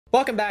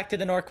Welcome back to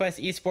the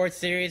NorQuest Esports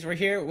series. We're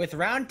here with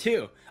round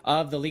 2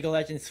 of the League of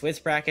Legends Swiss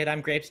bracket.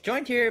 I'm Grapes,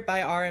 joined here by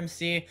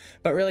RMC.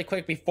 But really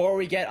quick, before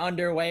we get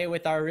underway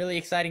with our really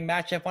exciting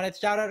matchup, wanted to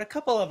shout out a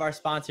couple of our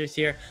sponsors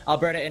here.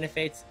 Alberta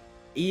Interface,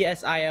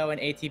 ESIO, and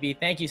ATB.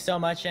 Thank you so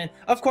much. And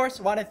of course,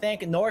 want to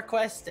thank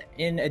NorQuest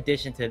in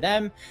addition to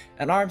them.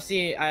 And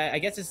RMC, I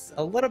guess it's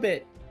a little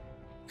bit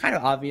kind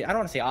of obvious. I don't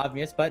want to say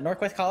obvious, but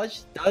NorQuest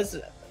College does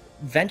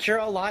venture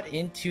a lot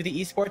into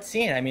the esports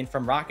scene. I mean,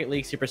 from Rocket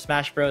League, Super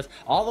Smash Bros,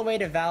 all the way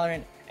to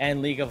Valorant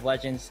and League of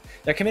Legends.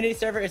 Their community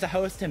server is a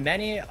host to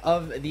many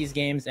of these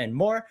games and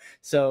more.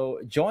 So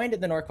join the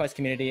NorQuest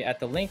community at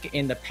the link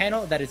in the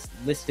panel that is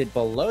listed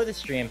below the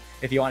stream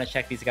if you want to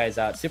check these guys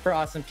out. Super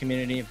awesome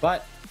community.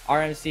 But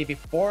RMC,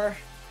 before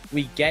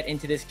we get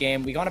into this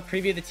game, we want to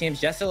preview the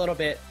teams just a little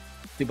bit.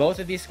 Both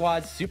of these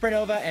squads,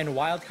 Supernova and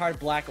Wildcard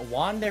Black,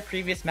 won their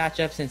previous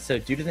matchups, and so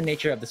due to the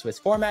nature of the Swiss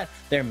format,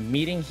 they're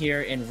meeting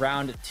here in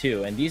round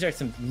 2. And these are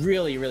some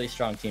really, really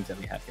strong teams that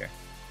we have here.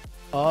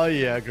 Oh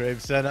yeah,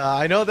 Graves, and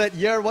I know that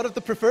you're one of the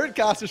preferred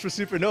casters for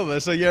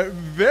Supernova, so you're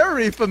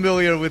very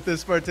familiar with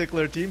this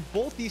particular team.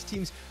 Both these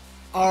teams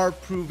are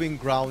proving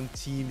ground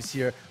teams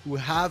here who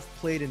have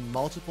played in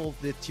multiple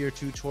of the Tier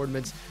 2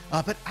 tournaments,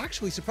 but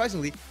actually,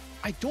 surprisingly,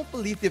 I don't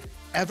believe they've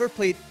ever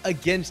played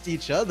against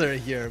each other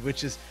here,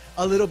 which is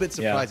a little bit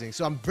surprising. Yeah.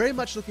 So I'm very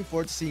much looking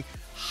forward to seeing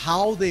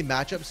how they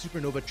match up.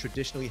 Supernova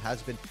traditionally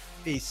has been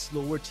a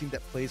slower team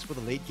that plays for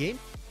the late game,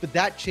 but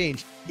that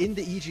changed in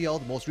the EGL,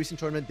 the most recent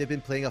tournament. They've been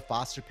playing a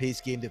faster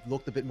paced game. They've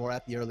looked a bit more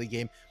at the early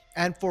game.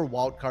 And for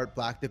Wildcard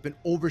Black, they've been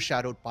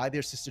overshadowed by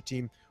their sister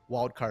team,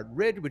 Wildcard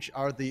Red, which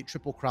are the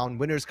Triple Crown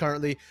winners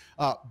currently.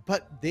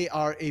 But they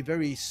are a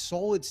very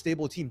solid,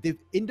 stable team. They've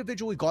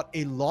individually got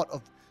a lot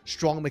of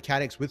strong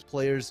mechanics with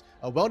players,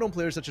 well-known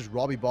players such as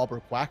Robbie Bob or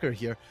Quacker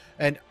here.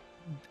 And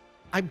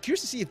I'm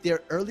curious to see if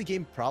their early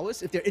game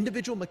prowess, if their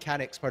individual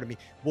mechanics,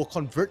 will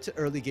convert to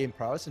early game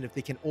prowess, and if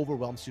they can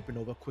overwhelm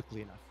Supernova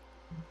quickly enough.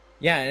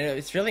 Yeah,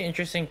 it's really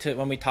interesting to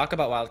when we talk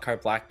about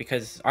Wildcard Black,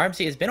 because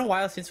RMC, it's been a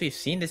while since we've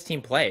seen this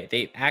team play.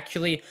 They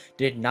actually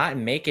did not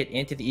make it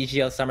into the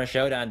EGL Summer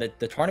Showdown,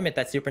 the tournament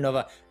that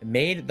Supernova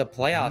made the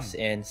playoffs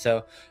in.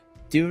 So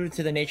due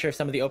to the nature of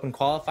some of the open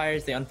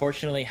qualifiers, they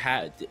unfortunately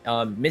had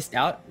missed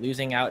out,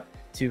 losing out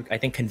to, I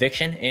think,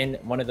 Conviction in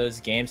one of those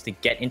games to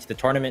get into the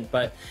tournament.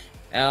 But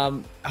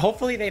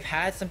hopefully they've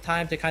had some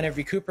time to kind of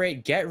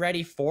recuperate, get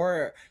ready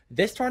for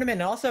this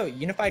tournament, and also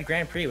Unified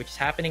Grand Prix, which is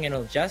happening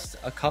in just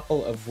a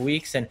couple of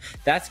weeks. And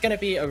that's going to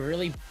be a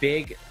really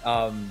big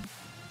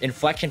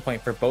inflection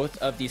point for both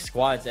of these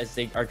squads, as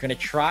they are going to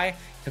try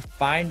to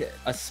find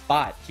a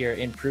spot here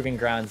in Proving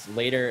Grounds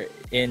later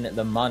in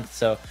the month.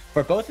 So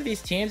for both of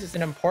these teams, it's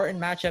an important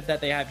matchup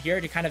that they have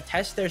here to kind of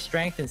test their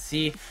strength and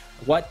see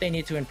what they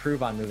need to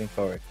improve on moving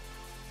forward.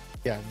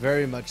 Yeah,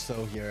 very much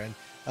so here. And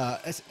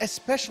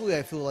especially,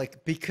 I feel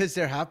like, because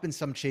there have been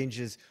some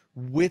changes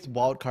with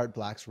Wildcard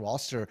Black's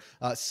roster,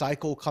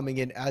 Psycho coming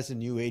in as a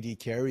new AD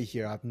carry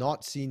here. I've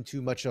not seen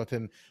too much of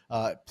him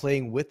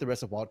playing with the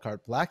rest of Wildcard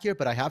Black here,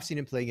 but I have seen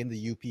him playing in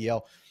the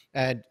UPL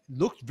and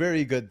looked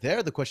very good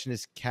there. The question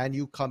is, can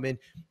you come in?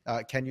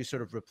 Can you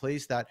sort of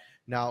replace that?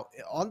 Now,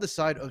 on the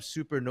side of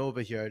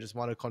Supernova here, I just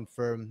want to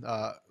confirm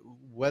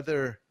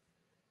whether,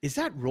 is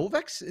that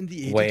Rovex in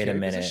the AD Wait carry a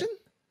minute. position?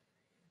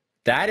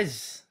 That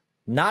is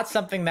not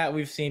something that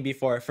we've seen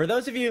before. For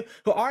those of you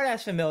who aren't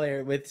as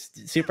familiar with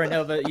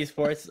Supernova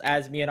Esports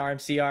as me and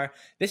RMC are,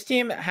 this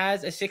team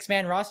has a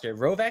 6-man roster.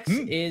 Rovex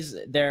is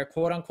their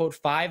quote-unquote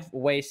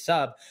 5-way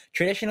sub.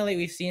 Traditionally,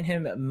 we've seen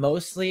him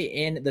mostly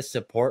in the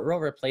support role,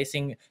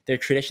 replacing their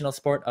traditional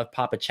support of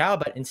Papa Chow,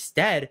 but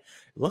instead,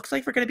 looks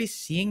like we're going to be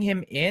seeing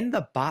him in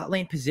the bot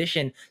lane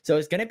position. So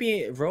it's going to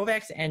be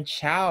Rovex and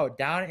Chow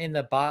down in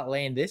the bot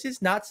lane. This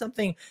is not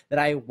something that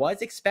I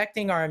was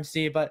expecting,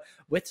 RMC, but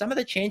with some of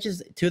the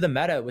changes to the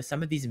meta, with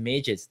some of these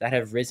mages that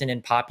have risen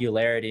in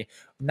popularity,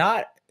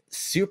 not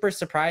super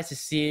surprised to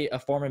see a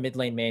former mid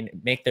lane main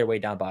make their way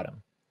down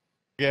bottom.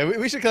 Yeah,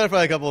 we should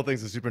clarify a couple of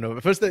things with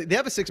Supernova. First, they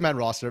have a 6-man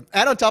roster.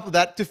 And on top of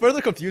that, to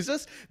further confuse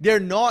us, they're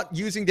not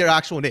using their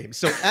actual names.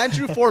 So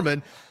Andrew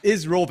Foreman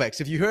is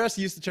Rovex. If you hear us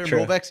use the term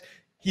Rovex,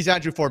 he's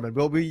Andrew Foreman.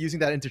 We'll be using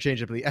that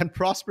interchangeably. And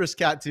Prosperous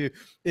Cat 2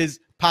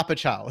 is Papa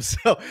Chow.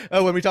 So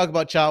when we talk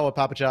about Chow or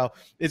Papa Chow,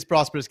 it's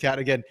Prosperous Cat.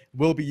 Again,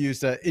 will be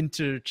used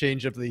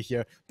interchangeably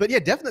here. But yeah,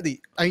 definitely.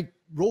 I mean,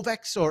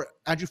 Rovex or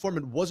Andrew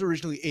Foreman was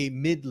originally a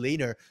mid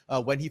laner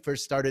when he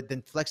first started,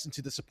 then flexed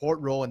into the support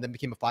role and then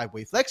became a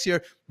 5-way flex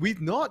here. We've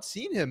not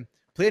seen him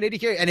play an AD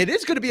carry. And it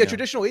is going to be a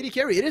traditional AD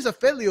carry. It is a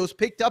Felios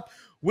picked up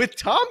with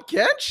Tom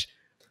Kench.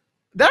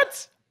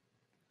 That's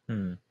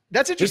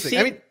interesting.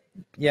 I mean,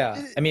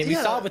 yeah, I mean, we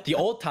saw it with the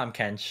old Tom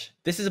Kench.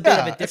 This is a bit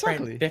of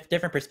a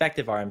different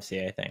perspective,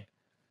 RMC, I think.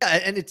 Yeah,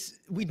 and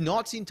we've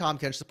not seen Tom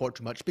Kench support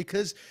too much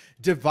because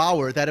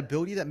Devour, that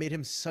ability that made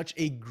him such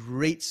a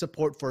great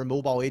support for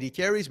mobile AD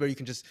carries, where you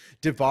can just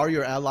devour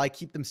your ally,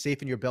 keep them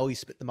safe in your belly,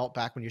 spit them out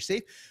back when you're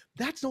safe,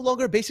 that's no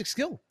longer a basic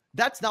skill.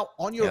 That's now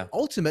on your Yeah.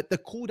 ultimate. The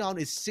cooldown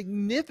is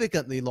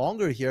significantly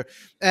longer here.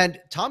 And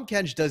Tahm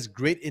Kench does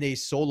great in a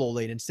solo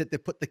lane. Instead, they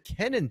put the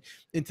Kennen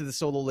into the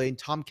solo lane,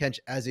 Tahm Kench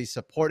as a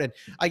support. And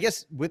I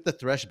guess with the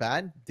Thresh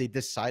ban, they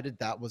decided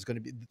that was going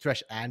to be the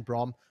Thresh and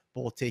Braum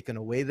both taken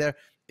away there.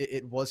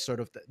 It was sort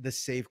of the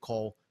safe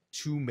call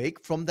to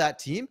make from that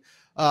team.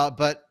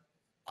 But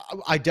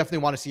I definitely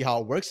want to see how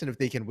it works and if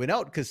they can win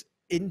out, because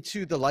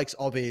into the likes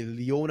of a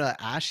Leona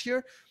Ashe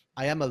here,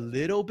 I am a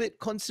little bit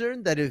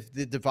concerned that if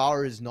the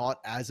Devour is not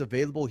as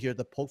available here,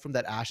 the poke from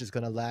that Ashe is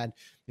going to land.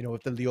 You know,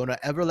 if the Leona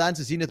ever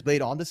lands a Zenith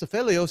Blade on this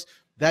Aphelios,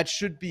 that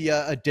should be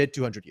a dead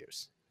 200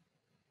 years.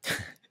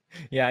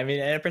 Yeah, I mean,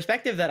 and a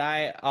perspective that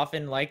I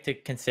often like to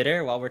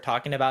consider while we're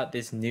talking about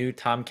this new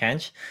Tahm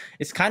Kench,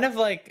 it's kind of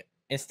like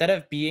instead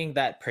of being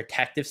that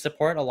protective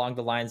support along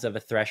the lines of a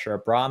Thresh or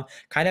a Braum,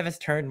 kind of has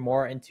turned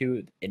more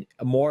into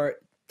more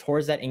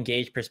towards that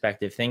engaged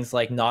perspective. Things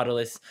like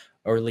Nautilus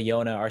or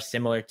Leona are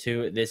similar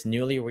to this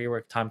newly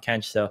reworked Tahm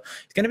Kench. So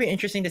it's going to be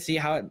interesting to see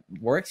how it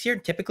works here.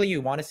 Typically,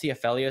 you want to see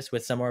Aphelios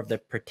with some more of the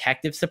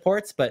protective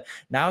supports, but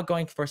now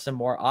going for some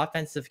more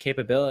offensive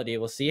capability.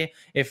 We'll see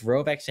if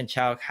Rovex and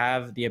Chowk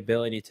have the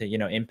ability to,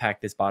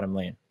 impact this bottom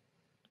lane.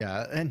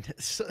 Yeah, and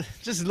so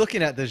just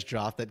looking at this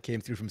draft that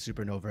came through from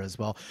Supernova as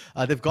well,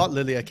 they've got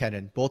Lilia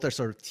Kennen. Both are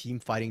sort of team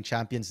fighting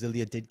champions.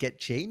 Lilia did get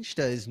changed,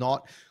 is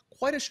not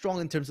quite as strong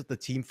in terms of the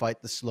team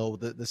fight, the slow,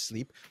 the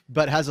sleep,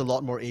 but has a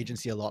lot more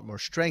agency, a lot more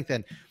strength.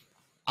 And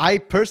I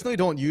personally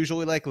don't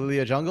usually like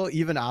Lilia Jungle,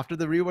 even after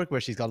the rework where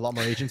she's got a lot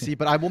more agency,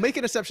 but I will make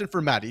an exception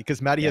for Maddie,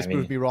 because Maddie has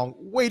proved me wrong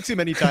way too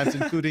many times,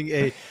 including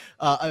a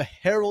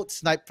Herald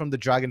snipe from the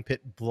Dragon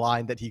Pit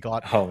blind that he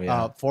got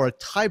for a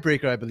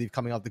tiebreaker, I believe,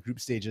 coming out the group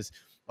stages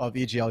of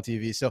EGL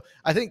TV. So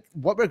I think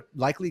what we're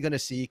likely going to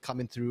see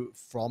coming through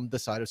from the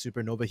side of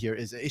Supernova here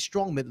is a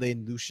strong mid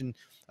lane Lucian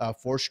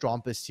for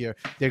Strompus here.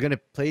 They're going to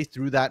play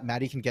through that.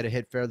 Maddie can get a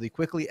hit fairly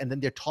quickly, and then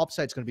their top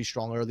side is going to be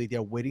strong early.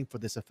 They're waiting for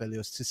this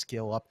Aphelios to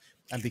scale up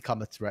and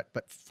become a threat.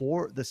 But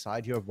for the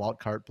side here of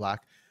Wildcard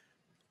Black,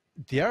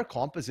 their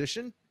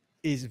composition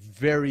is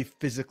very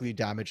physically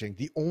damaging.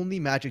 The only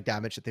magic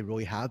damage that they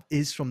really have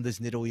is from this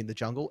Nidalee in the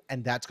jungle,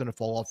 and that's going to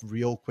fall off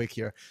real quick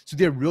here. So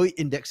they're really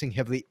indexing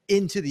heavily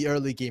into the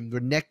early game. They're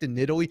necked in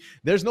Nidalee.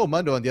 There's no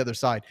Mundo on the other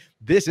side.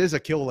 This is a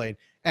kill lane.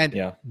 And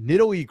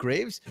Nidalee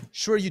Graves,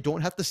 sure, you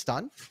don't have to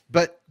stun,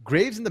 but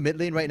Graves in the mid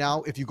lane right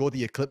now, if you go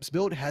the Eclipse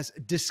build, has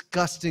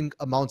disgusting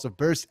amounts of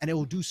burst, and it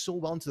will do so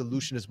well into the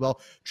Lucian as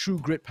well. True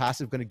Grit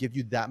passive going to give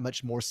you that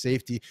much more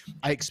safety.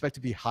 I expect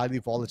to be highly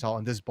volatile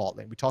in this bot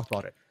lane. We talked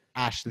about it.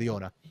 Ashe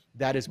Leona.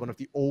 That is one of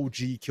the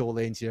OG kill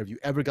lanes here. If you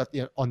ever got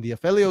on the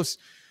Aphelios,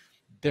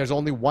 there's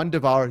only one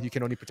Devour. You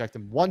can only protect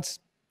him once.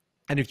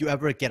 And if you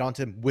ever get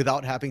onto him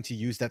without having to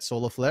use that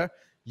Solar Flare,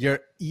 you're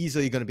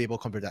easily going to be able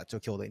to convert that to a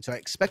kill lane. So I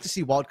expect to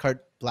see Wildcard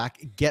Black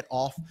get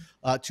off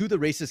to the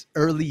races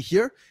early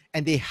here,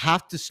 and they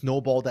have to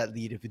snowball that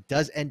lead. If it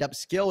does end up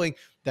scaling,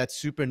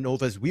 that's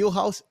Supernova's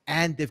wheelhouse,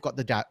 and they've got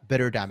the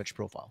better damage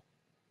profile.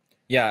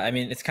 Yeah, I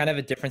mean, it's kind of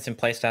a difference in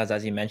playstyles,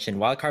 as you mentioned.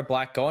 Wildcard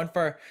Black going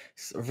for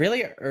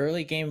really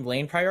early game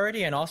lane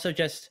priority, and also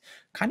just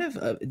kind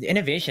of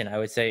innovation, I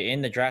would say,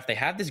 in the draft. They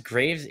have this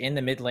Graves in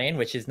the mid lane,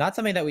 which is not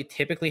something that we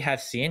typically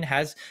have seen,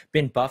 has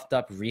been buffed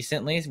up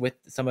recently with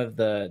some of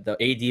the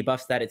AD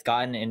buffs that it's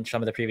gotten in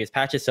some of the previous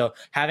patches. So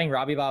having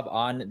Robbie Bob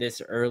on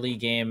this early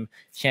game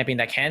champion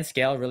that can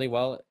scale really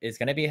well is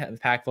going to be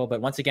impactful.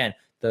 But once again,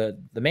 the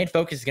main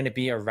focus is going to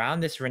be around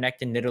this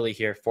Renekton Nidalee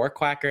here for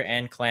Quacker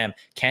and Clam.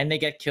 Can they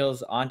get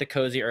kills onto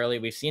Cozy early?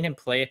 We've seen him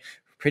play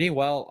pretty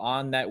well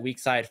on that weak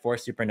side for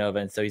Supernova,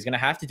 and so he's going to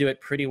have to do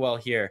it pretty well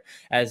here,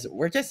 as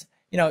we're just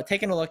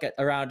taking a look at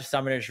around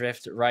Summoner's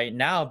Rift right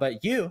now.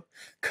 But you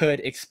could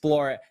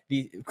explore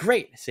the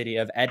great city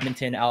of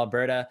Edmonton,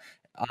 Alberta,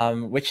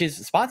 which is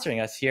sponsoring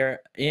us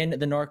here in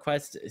the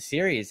NorQuest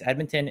series.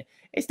 Edmonton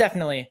is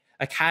definitely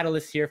a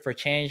catalyst here for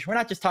change. We're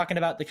not just talking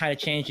about the kind of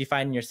change you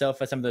find in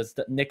yourself at some of those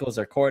nickels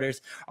or quarters.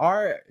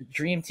 Our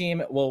dream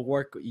team will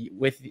work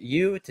with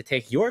you to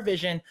take your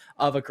vision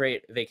of a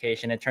great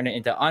vacation and turn it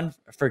into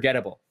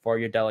unforgettable for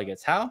your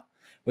delegates. How?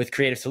 With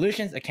creative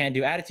solutions, a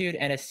can-do attitude,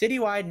 and a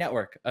citywide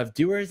network of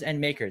doers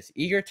and makers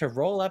eager to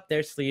roll up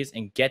their sleeves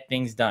and get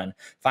things done.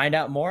 Find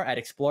out more at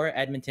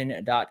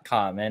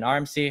exploreredmonton.com. And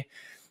RMC,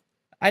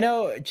 I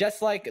know,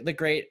 just like the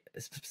great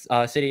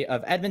city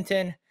of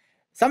Edmonton,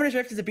 Summoner's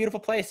Rift is a beautiful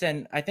place,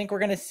 and I think we're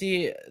going to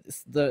see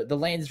the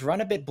lanes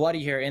run a bit bloody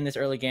here in this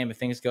early game if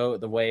things go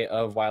the way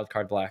of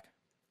Wildcard Black.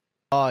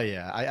 Oh,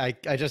 yeah.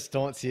 I just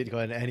don't see it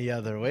going any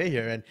other way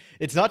here. And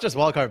it's not just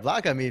Wildcard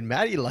Black. I mean,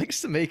 Maddie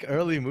likes to make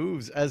early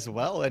moves as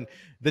well. And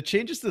the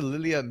changes to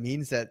Lilia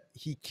means that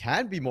he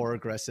can be more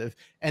aggressive.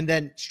 And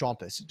then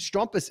Strompus.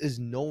 Strompus is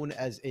known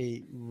as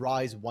a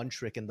Rise one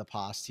trick in the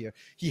past here.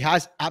 He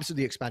has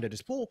absolutely expanded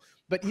his pool.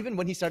 But even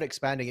when he started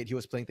expanding it, he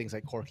was playing things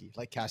like Corki,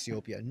 like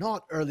Cassiopeia,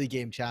 not early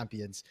game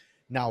champions.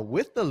 Now,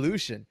 with the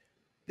Lucian,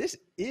 this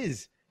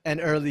is an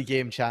early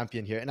game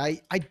champion here. And I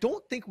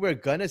don't think we're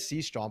going to see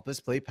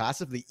Strompus play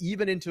passively,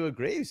 even into a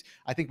Graves.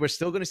 I think we're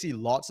still going to see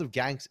lots of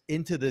ganks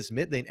into this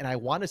mid lane. And I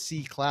want to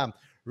see Clam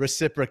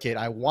reciprocate.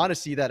 I want to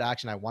see that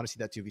action. I want to see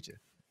that 2v2.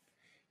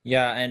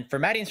 Yeah, and for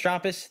Maddie and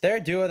Strampus, they're a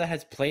duo that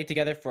has played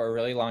together for a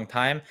really long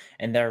time,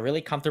 and they're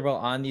really comfortable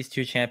on these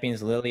two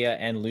champions, Lilia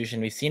and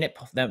Lucian. We've seen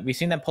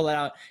them pull it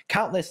out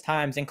countless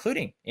times,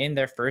 including in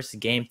their first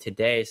game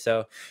today.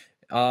 So,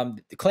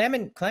 Clam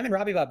and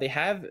Robbie Bob, they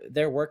have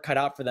their work cut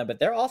out for them, but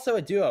they're also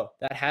a duo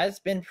that has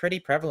been pretty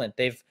prevalent.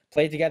 They've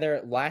played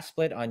together last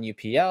split on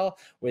UPL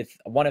with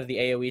one of the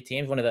AoE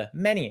teams, one of the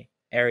many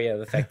area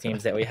of effect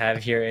teams that we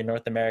have here in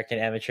North American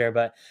Amateur.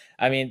 But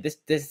I mean,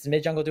 this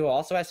mid jungle duo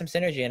also has some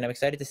synergy, and I'm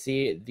excited to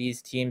see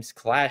these teams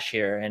clash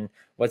here. And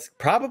what's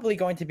probably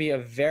going to be a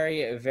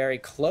very, very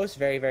close,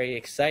 very, very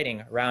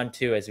exciting round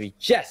 2 as we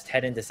just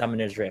head into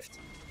Summoner's Rift.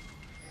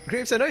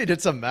 Graves, I know you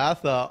did some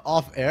math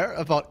off air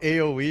about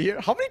AoE here.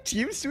 How many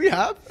teams do we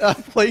have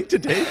playing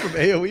today from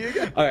AoE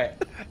again? All right,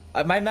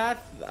 my math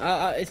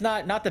it's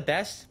not the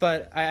best,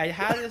 but I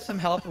had some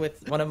help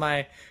with one of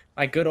my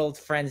good old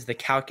friends, the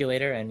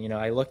calculator, and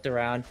I looked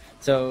around.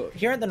 So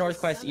here in the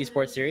NorQuest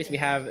Esports series, we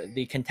have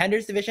the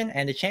Contenders division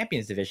and the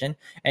Champions division,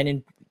 and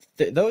in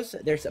those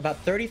there's about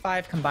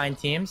 35 combined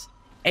teams.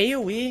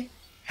 AoE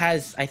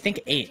has, I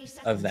think, 8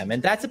 of them,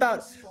 and that's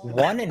about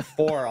 1 in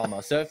 4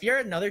 almost. So if you're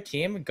another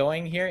team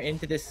going here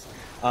into this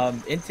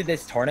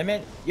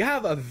tournament, you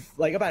have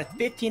about a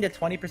 15 to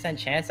 20%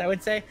 chance, I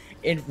would say,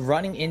 in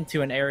running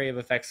into an area of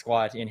effect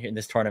squad in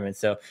this tournament.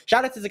 So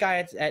shout out to the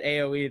guys at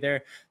AoE.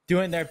 They're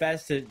doing their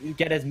best to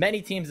get as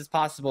many teams as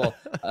possible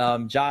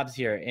jobs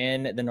here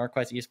in the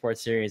NorQuest Esports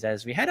series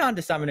as we head on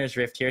to Summoner's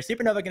Rift here.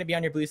 Supernova going to be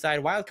on your blue side,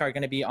 Wildcard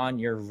going to be on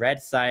your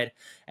red side,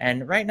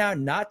 and right now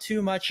not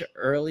too much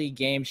early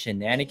game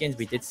shenanigans.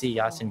 We did see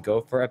Yasin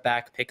go for a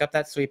back, pick up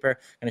that sweeper,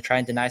 going to try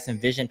and deny some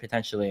vision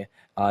potentially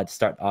to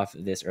start off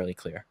this early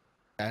clear.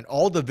 And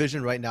all the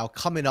vision right now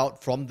coming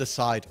out from the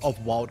side of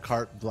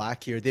Wildcard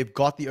Black here. They've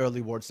got the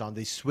early wards down.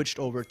 They switched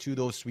over to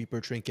those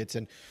sweeper trinkets.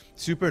 And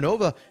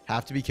Supernova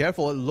have to be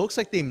careful. It looks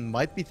like they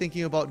might be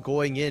thinking about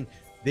going in.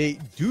 They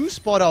do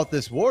spot out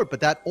this ward, but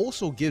that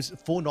also gives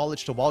full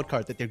knowledge to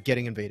Wildcard that they're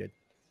getting invaded.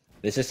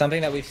 This is something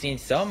that we've seen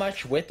so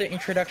much with the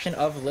introduction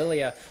of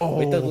Lilia.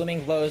 With the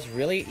Looming Blows,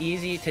 really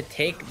easy to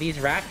take these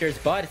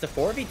Raptors, but it's a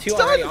 4v2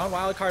 already on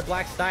Wildcard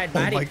Black's side.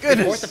 Maddie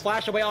forced to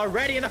flash away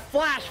already, and a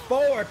flash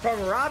forward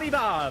from Robbie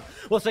Bob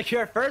will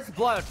secure first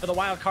blood for the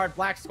Wildcard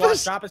Black squad.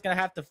 Shop is going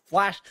to have to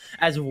flash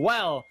as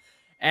well.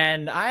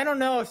 And I don't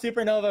know if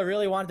Supernova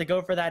really wanted to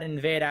go for that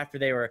invade after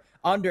they were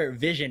under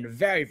vision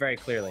very, very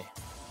clearly.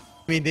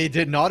 I mean, they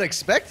did not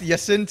expect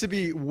Yasin to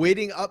be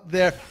waiting up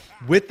there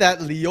with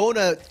that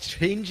Leona,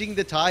 changing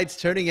the tides,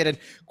 turning it, and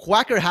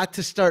Quacker had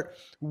to start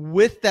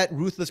with that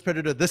Ruthless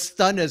Predator, the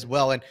stun as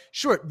well. And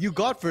sure, you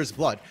got first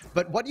blood,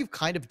 but what you've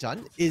kind of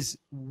done is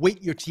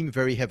weight your team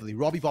very heavily.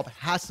 Robbie Bob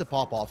has to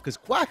pop off because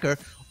Quacker,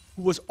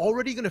 who was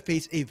already going to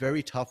face a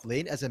very tough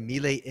lane as a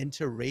melee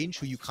into range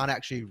who you can't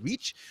actually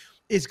reach,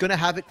 is going to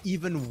have it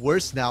even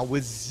worse now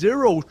with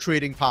 0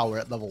 trading power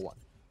at level 1.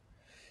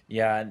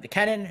 Yeah, the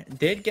Cannon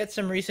did get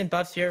some recent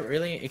buffs here.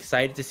 Really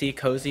excited to see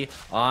Cozy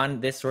on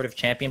this sort of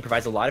champion.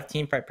 Provides a lot of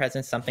team fight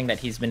presence, something that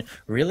he's been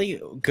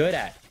really good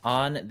at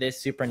on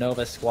this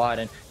Supernova squad.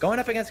 And going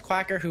up against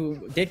Quacker,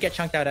 who did get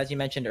chunked out, as you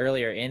mentioned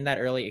earlier, in that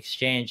early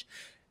exchange,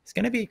 it's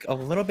going to be a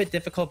little bit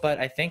difficult. But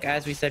I think,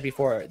 as we said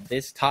before,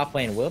 this top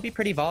lane will be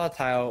pretty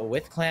volatile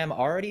with Clam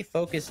already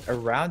focused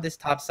around this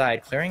top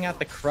side, clearing out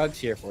the Krugs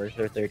here for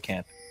their third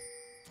camp.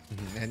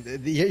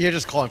 And you're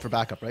just calling for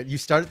backup, right? You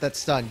started that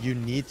stun. You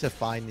need to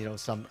find,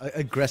 some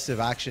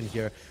aggressive action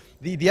here.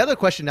 The other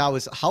question now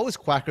is, how is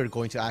Quacker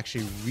going to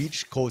actually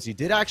reach Cozy?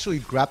 Did actually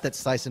grab that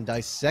slice and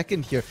dice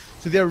second here.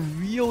 So they're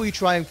really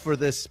trying for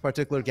this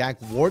particular gank.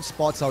 Ward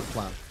spots out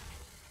Clown.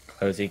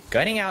 Cozy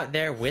gunning out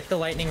there with the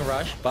lightning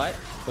rush, but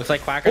looks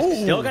like Quacker's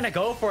still gonna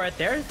go for it.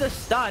 There's the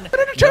stun.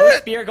 No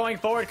spear going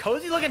forward.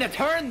 Cozy looking to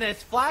turn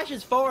this,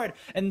 flashes forward,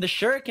 and the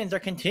shurikens are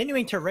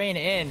continuing to rain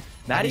in.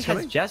 Maddie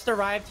has just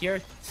arrived here,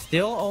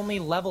 still only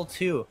level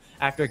 2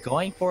 after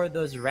going for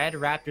those red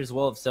Raptors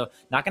Wolves. So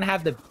not gonna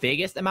have the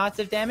biggest amounts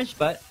of damage,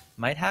 but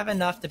might have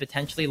enough to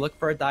potentially look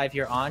for a dive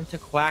here on to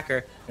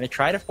Quacker. Gonna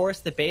try to force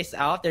the base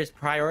out. There's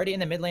priority in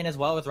the mid lane as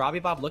well with Robbie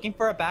Bob looking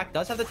for a back.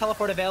 Does have the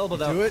teleport available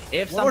though.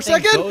 If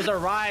something goes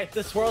awry,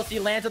 the Swirl C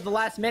lands at the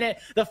last minute.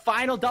 The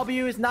final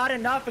W is not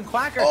enough, and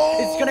Quacker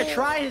is gonna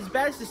try his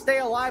best to stay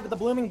alive, but the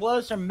blooming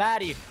blows from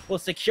Maddie will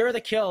secure the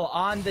kill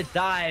on the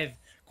dive.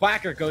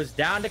 Quacker goes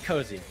down to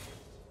Cozy.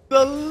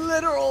 The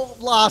literal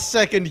last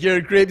second here,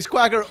 Graves.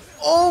 Quacker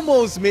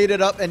almost made it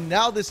up, and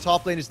now this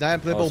top lane is now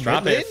unplayable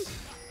mid lane.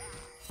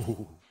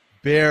 Ooh,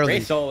 barely. Gray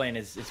Soul Lane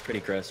is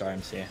pretty gross,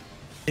 RMC.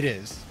 It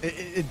is.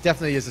 It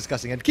definitely is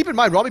disgusting. And keep in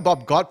mind, Robbie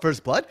Bob got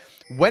first blood,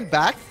 went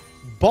back,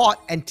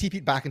 bought, and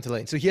TP'd back into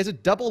lane. So he has a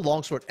double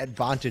longsword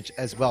advantage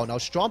as well. Now,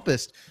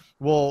 Strompist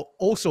will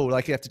also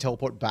likely have to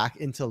teleport back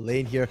into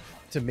lane here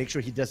to make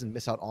sure he doesn't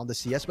miss out on the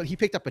CS, but he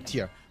picked up a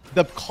tier.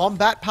 The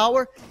combat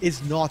power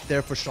is not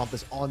there for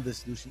Strompist on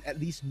this Lucian,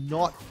 at least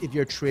not if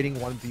you're trading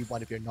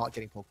 1v1, if you're not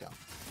getting poked down.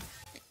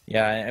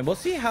 Yeah, and we'll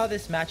see how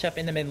this matchup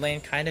in the mid lane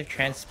kind of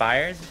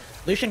transpires.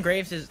 Lucian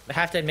Graves is, I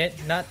have to admit,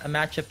 not a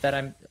matchup that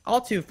I'm all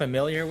too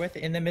familiar with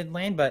in the mid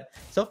lane, but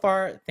so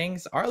far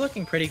things are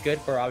looking pretty good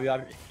for Robbie.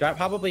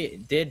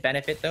 Probably did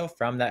benefit though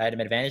from that item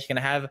advantage. Gonna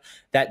have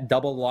that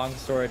double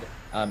longsword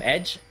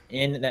edge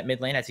in that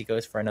mid lane as he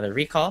goes for another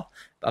recall.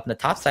 Up in the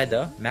top side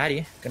though,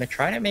 Maddie gonna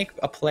try to make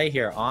a play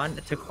here on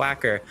to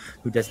Quacker,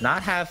 who does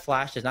not have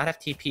flash, does not have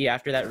TP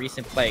after that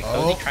recent play.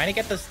 Cozy trying to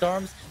get the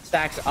storms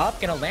stacks up,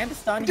 gonna land a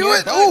stun here.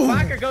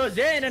 Quacker goes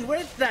in, and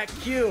with that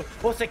Q,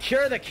 will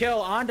secure the kill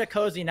onto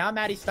Cozy. Now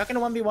Maddie's stuck in a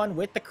 1v1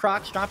 with the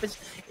Croc. Strompus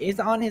is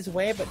on his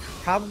way, but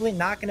probably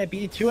not gonna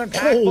be too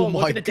impactful.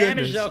 Look at the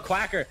damage though.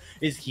 Quacker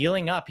is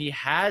healing up. He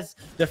has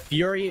the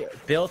Fury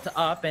built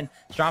up, and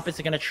Strompus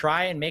is gonna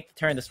try and make the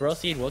turn. The Swirl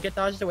Seed will get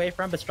dodged away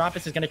from, but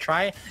Strompus is gonna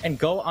try and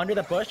go under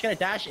the bush, gonna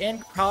dash in,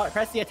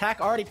 press the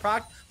attack, already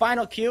procced.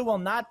 Final Q will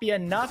not be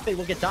enough. It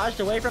will get dodged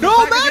away from him.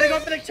 Quacker's gonna go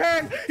for the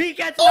turn. He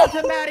gets it up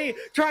to Maddie.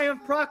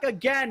 Triumph proc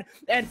again,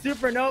 and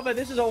SUPERNOVA,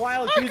 this is a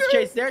wild goose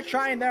chase. They're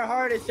trying their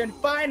hardest, and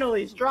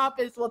finally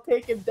Strompus will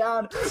take him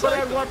down. But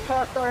at what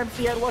cost,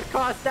 RMC? At what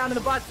cost? Down to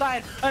the bot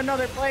side,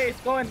 another play is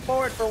going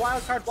forward for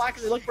Wildcard Black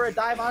as they look for a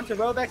dive onto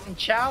Rovex and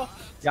Chow.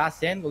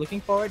 Yasin, we're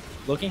looking forward,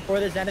 looking for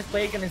the Zenith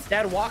Blade, and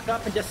instead walk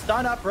up and just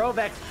stun up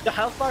Rovex. The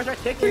health bars are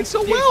ticking.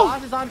 The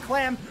boss is on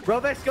Clam.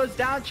 Rovex goes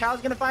down.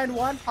 Chow's gonna find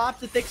one, pops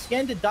the thick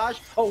skin to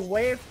dodge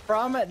away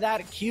from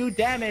that Q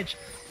damage.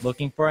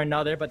 Looking for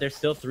another, but there's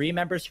still 3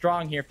 members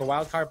strong here for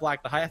Wildcard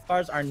Black. The health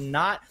bars are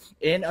not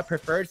in a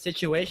preferred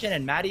situation,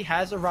 and Maddie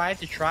has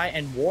arrived to try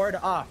and ward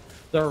off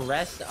the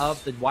rest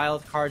of the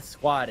Wildcard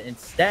squad.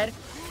 Instead,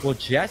 will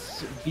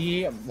just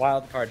be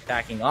Wildcard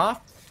backing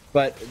off.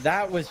 But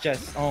that was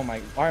just, oh my,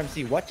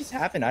 RMC, what just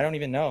happened? I don't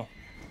even know.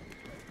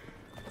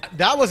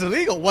 That was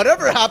illegal.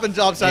 Whatever happened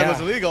topside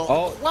was illegal.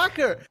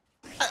 Quacker.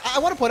 I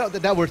want to point out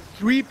that there were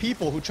 3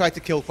 people who tried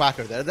to kill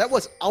Quacker there. That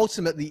was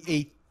ultimately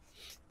a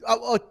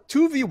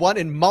 2v1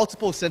 in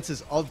multiple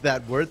senses of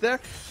that word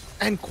there.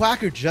 And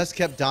Quacker just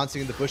kept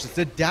dancing in the bushes.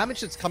 The damage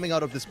that's coming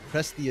out of this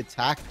press the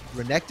attack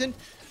Renekton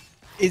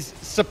is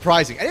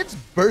surprising, and it's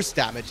burst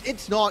damage.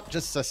 It's not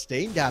just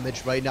sustained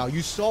damage right now.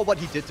 You saw what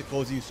he did to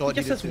Cozy. You saw what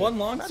he did to... Just has one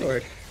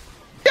longsword.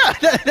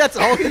 Yeah, that's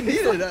all he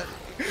needed.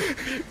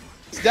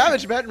 It's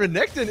damage, man.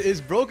 Renekton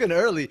is broken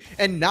early,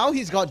 and now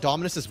he's got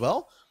dominance as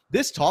well.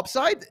 This top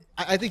side,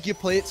 I think you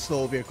play it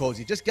slow here,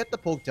 Cozy. Just get the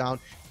poke down.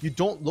 You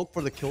don't look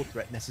for the kill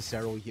threat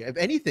necessarily here. If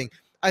anything,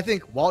 I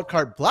think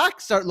Wildcard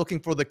Black start looking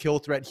for the kill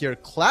threat here.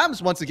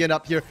 Clams once again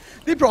up here.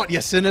 They brought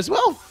Yasin as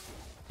well.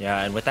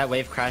 Yeah, and with that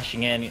wave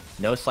crashing in,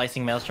 no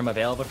slicing maelstrom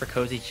available for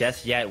Cozy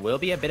just yet. Will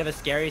be a bit of a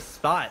scary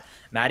spot.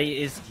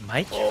 Maddie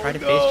might try to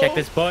face check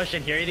this bush,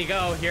 and here you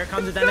go. Here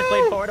comes the Zenith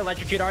Blade forward.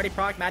 Electrocute already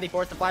proc. Maddie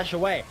forced to flash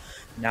away.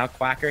 Now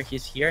Quacker,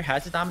 he's here,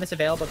 has his dominance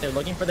available. They're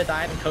looking for the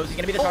dive, and Cozy's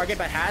gonna be the target,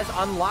 but has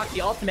unlocked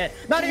the ultimate.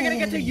 Not even gonna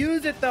get to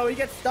use it though. He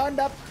gets stunned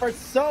up for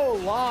so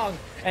long,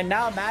 and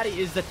now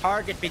Maddie is the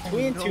target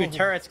between 2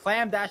 turrets.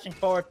 Clam dashing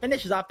forward,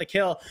 finishes off the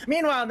kill.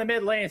 Meanwhile, in the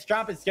mid lane,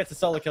 Strompus gets a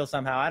solo kill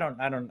somehow. I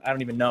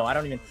don't even know.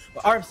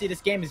 RMC,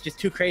 this game is just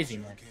too crazy,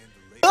 man.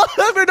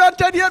 We're not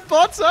done yet,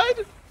 bot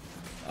side.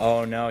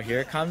 Oh no,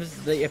 here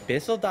comes the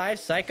Abyssal Dive.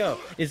 Psycho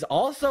is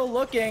also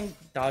looking,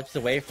 dodges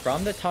away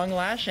from the Tongue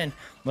Lash, and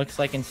looks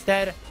like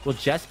instead will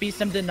just be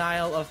some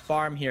denial of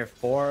farm here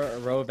for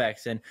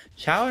Rovex. And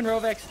Chow and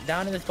Rovex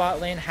down in the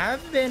bot lane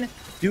have been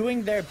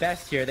doing their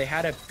best here. They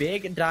had a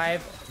big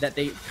dive that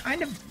they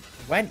kind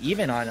of went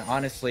even on,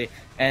 honestly.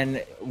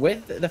 And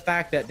with the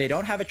fact that they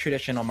don't have a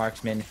traditional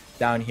marksman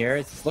down here,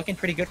 it's looking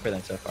pretty good for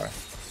them so far.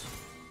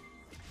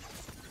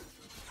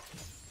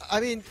 I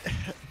mean...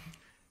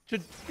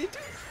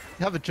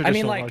 have a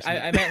traditional marksman.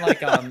 I meant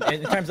like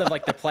in terms of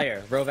like the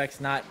player. Rovex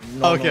not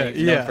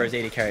normally known for his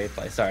 80 carry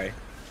play. Sorry.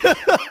 Yeah,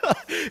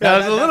 I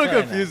was a little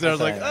confused there. I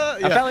was like, I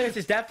felt like this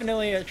is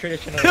definitely a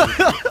traditional.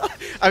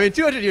 I mean,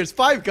 200 years,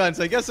 5 guns.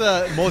 I guess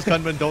most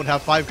gunmen don't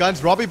have 5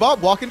 guns. Robbie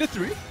Bob walking to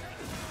 3.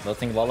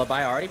 Lilting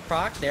Lullaby already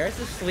proc. There's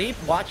the sleep.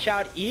 Watch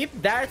out, Eve.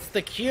 That's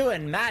the Q,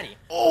 and Maddie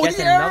gets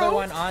another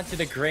one onto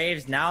the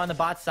Graves. Now on the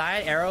bot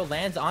side, arrow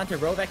lands onto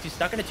Rovex, who's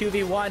stuck in a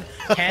 2v1.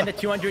 Can the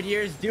 200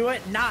 years do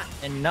it? Not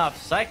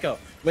enough. Psycho,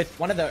 with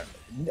one of the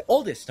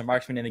oldest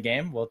marksmen in the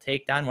game, will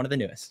take down one of the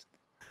newest.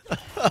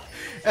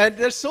 And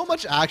there's so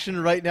much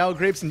action right now,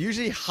 Grapes, and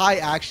usually high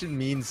action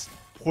means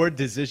poor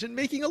decision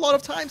making a lot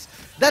of times.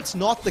 That's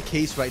not the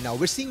case right now.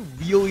 We're seeing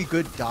really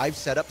good dive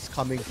setups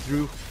coming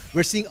through.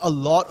 We're seeing a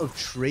lot of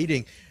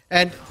trading,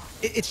 and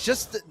it's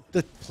just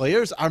the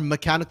players are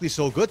mechanically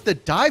so good. The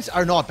dives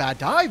are not bad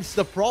dives.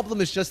 The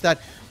problem is just that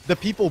the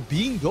people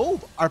being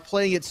dope are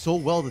playing it so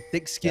well. The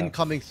thick skin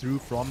coming through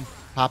from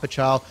Papa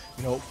Chow,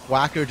 you know,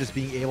 Quacker just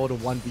being able to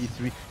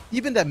 1v3.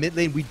 Even that mid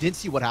lane, we didn't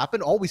see what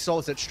happened. All we saw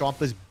was that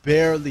Strompus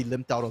barely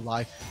limped out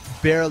alive,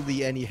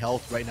 barely any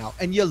health right now.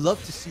 And you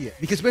love to see it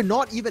because we're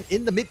not even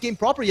in the mid game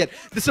proper yet.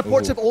 The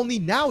supports have only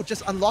now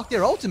just unlocked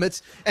their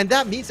ultimates, and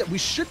that means that we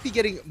should be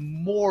getting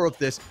more of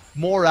this,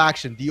 more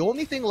action. The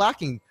only thing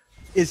lacking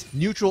is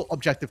neutral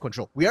objective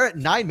control. We are at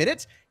 9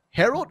 minutes.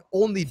 Herald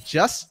only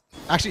just,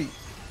 actually,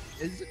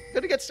 is it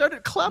gonna get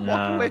started? Clap No.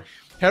 walking away.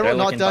 Herald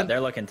not done.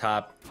 They're looking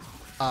top.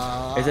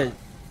 There's a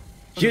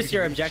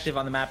juicier objective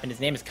on the map, and his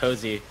name is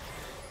Cozy.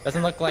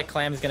 Doesn't look like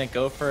Clam is going to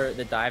go for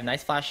the dive.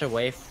 Nice flash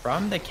away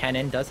from the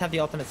Kennen. Does have the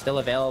ultimate still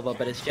available,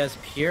 but it's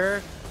just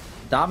pure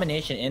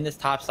domination in this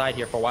top side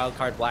here for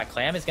Wildcard Black.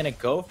 Clam is going to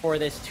go for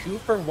this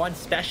 2-for-1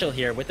 special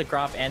here with the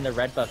Grop and the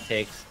red buff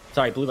takes.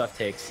 Sorry, blue buff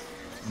takes.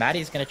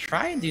 Maddie's going to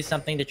try and do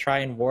something to try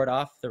and ward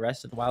off the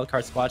rest of the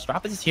Wildcard squad.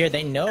 Stropis is here.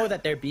 They know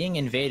that they're being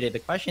invaded. The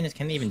question is,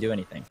 can they even do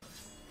anything?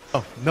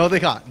 Oh, no, they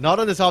can't. Not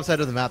on the top side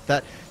of the map.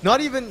 That, not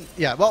even,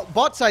 yeah, well,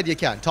 bot side you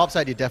can. Top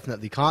side you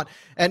definitely can't.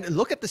 And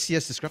look at the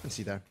CS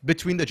discrepancy there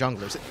between the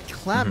junglers.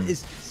 Clam is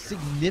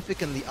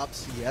significantly up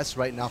CS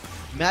right now.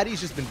 Maddie's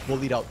just been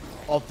bullied out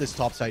of this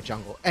top side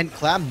jungle. And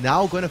Clam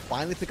now going to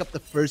finally pick up the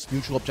first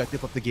neutral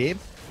objective of the game,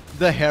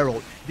 the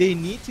Herald. They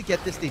need to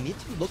get this. They need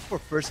to look for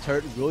first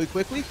turret really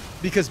quickly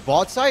because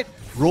bot side,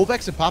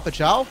 Robex and Papa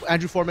Chow,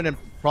 Andrew Foreman and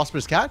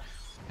Prosperous Cat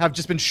have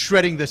just been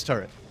shredding this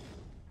turret.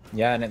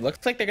 Yeah, and it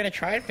looks like they're going to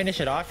try and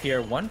finish it off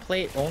here. One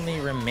plate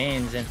only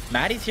remains, and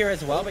Maddie's here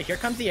as well, but here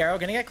comes the arrow.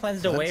 Going to get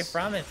cleansed away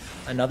from it.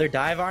 Another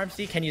dive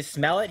RMC. Can you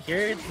smell it?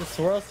 Here's the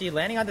Swirl Seed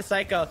landing on the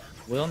Psycho.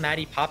 Will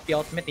Maddie pop the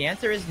ultimate? The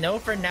answer is no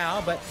for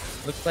now, but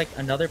looks like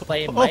another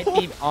play might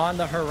be on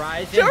the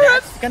horizon.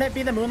 That's going to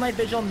be the Moonlight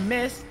Vigil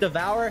miss.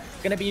 Devour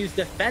going to be used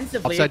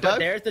defensively, Upside but dive.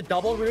 there's the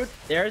double root.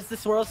 There's the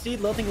Swirl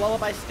Seed. Lilting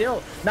Lullaby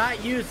still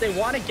not used. They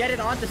want to get it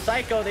onto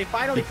Psycho. They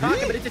finally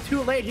found it, but it's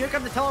too late. Here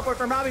comes the teleport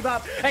from Robbie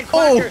Bob, and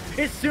Quacker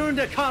is soon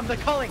to come. The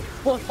culling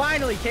will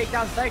finally take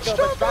down Psycho,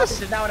 but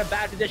Stropis is now in a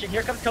bad position.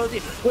 Here comes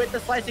Cozy with the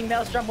Slicing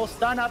Maelstrom. Will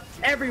stun up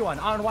everyone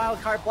on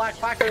Wildcard Black.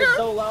 Quacker is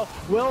so low,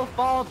 will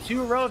fall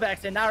to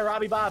Rovex, and now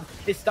Robbie Bob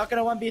is stuck in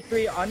a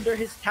 1v3 under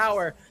his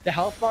tower. The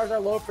health bars are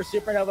low for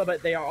Supernova,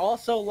 but they are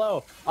also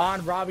low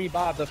on Robbie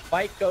Bob. The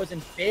fight goes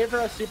in favor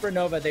of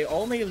Supernova. They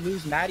only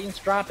lose Maddie and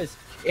Stropis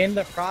in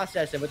the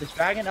process, and with this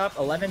dragon up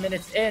 11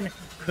 minutes in,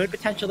 could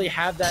potentially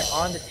have that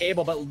on the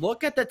table. But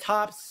look at the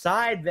top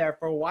side there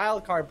for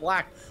Wildcard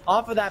Black.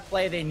 Off of that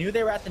play, they knew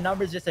they were at the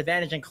numbers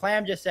disadvantage, and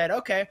Clam just said,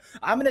 okay,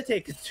 I'm going to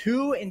take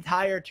 2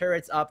 entire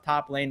turrets up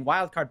top lane.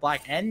 Wildcard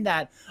Black end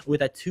that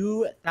with a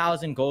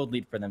 2,000 gold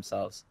lead for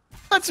themselves.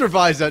 Let's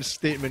revise that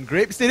statement,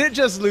 Grapes. They didn't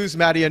just lose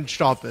Maddie and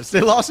Stropis.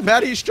 They lost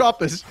Maddie,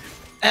 Stropis,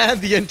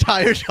 and the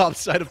entire top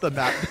side of the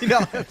map. They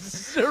now have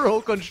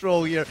zero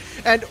control here.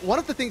 And one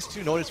of the things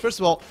to notice, first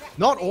of all,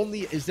 not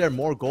only is there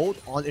more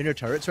gold on inner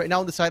turrets right now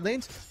in the side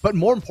lanes, but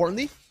more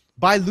importantly,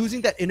 by losing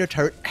that inner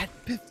turret at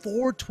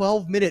before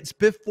 12 minutes,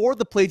 before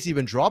the plates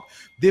even drop,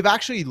 they've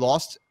actually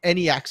lost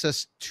any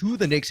access to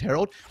the Nyx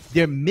Herald.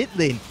 Their mid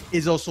lane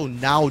is also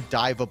now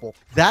diveable.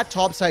 That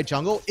top side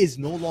jungle is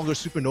no longer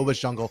Supernova's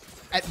jungle.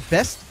 At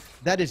best,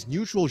 that is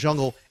neutral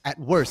jungle. At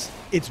worst,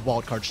 it's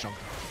Wildcard's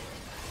jungle.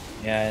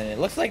 Yeah, and it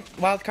looks like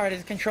Wildcard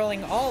is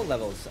controlling all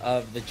levels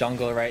of the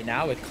jungle right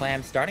now, with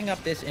Clam starting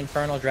up this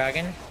Infernal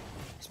Dragon.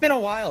 It's been a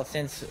while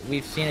since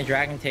we've seen a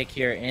Dragon take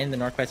here in the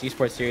NorQuest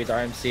Esports Series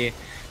RMC.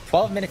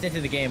 12 minutes into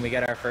the game, we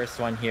get our first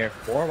one here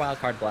for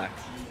Wildcard Black.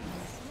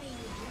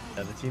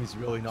 Yeah, the team's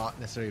really not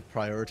necessarily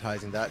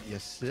prioritizing that.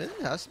 Yes, it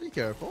has to be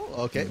careful.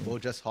 Okay, we'll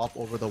just hop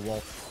over the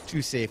wall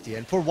to safety.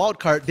 And for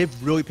Wildcard,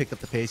 they've really picked up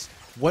the pace.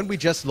 When we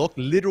just looked,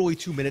 literally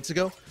 2 minutes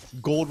ago,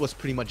 gold was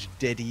pretty much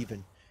dead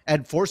even.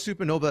 And for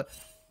Supernova,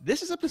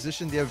 this is a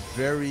position they're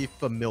very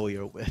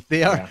familiar with.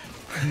 They are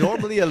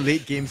normally a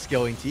late game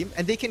scaling team,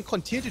 and they can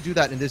continue to do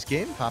that in this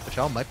game. Papa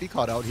Chow might be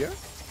caught out here.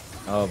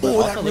 Oh, but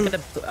also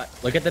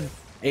look at the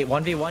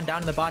 1v1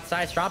 down in the bot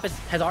side. Stropis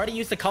has already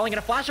used the culling and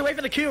a flash away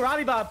for the Q.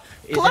 Robbie Bob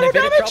is in a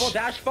bit of trouble.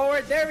 Dash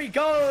forward. There he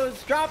goes.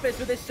 Stropis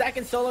with his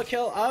second solo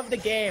kill of the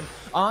game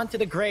onto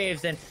the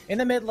Graves. And in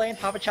the mid lane,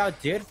 Papa Chow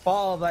did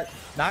fall, but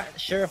not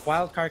sure if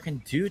Wildcard can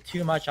do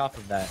too much off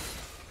of that.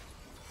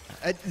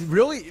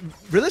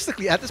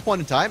 Realistically, at this point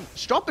in time,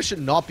 Stropis should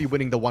not be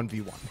winning the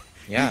 1v1.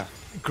 Yeah.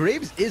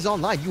 Graves is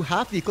online. You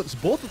have the Eclipse.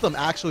 Both of them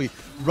actually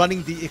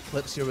running the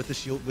Eclipse here with the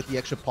shield with the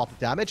extra pop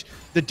damage.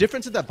 The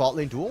difference in that bot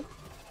lane duel,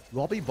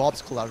 Robbie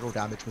Bob's collateral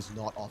damage was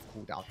not off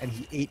cooldown, and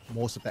he ate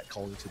most of that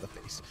culling to the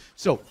face.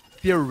 So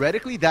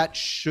theoretically, that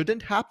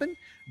shouldn't happen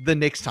the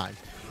next time.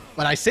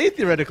 But I say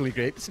theoretically,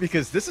 Grapes,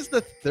 because this is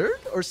the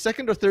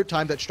second or third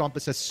time that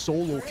Stropis has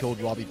solo killed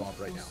Robbie Bob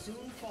right now.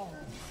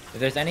 If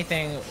there's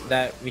anything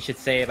that we should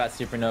say about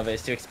Supernova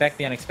is to expect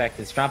the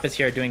unexpected. Stropis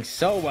here doing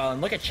so well,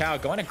 and look at Chow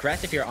going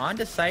aggressive here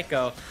onto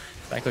Psycho.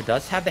 Psycho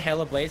does have the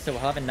Halo Blade, so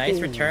we'll have a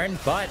nice return,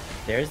 but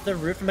there's the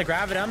root from the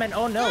Gravitum, and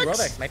oh no,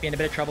 Robex might be in a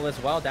bit of trouble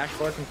as well. Dash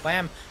forward from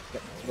Clam.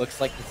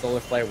 Looks like the Solar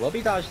Flare will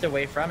be dodged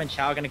away from, and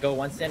Chow gonna go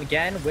once in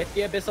again with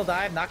the Abyssal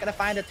Dive. Not gonna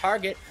find a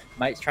target.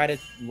 Might try to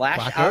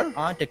lash out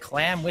onto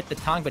Clam with the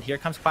tongue, but here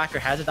comes Quacker,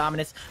 has a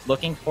Dominus,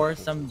 looking for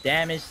some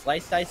damage.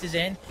 Slice Dice is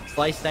in,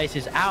 Slice Dice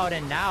is out,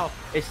 and now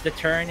it's the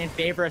turn in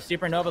favor of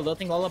Supernova.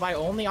 Lilting Lullaby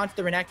only onto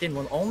the Renekton,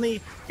 will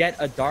only get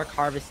a Dark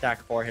Harvest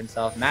stack for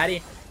himself.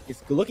 Maddie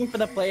is looking for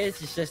the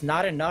plays, it's just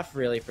not enough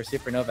really for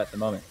Supernova at the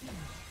moment.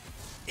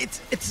 It's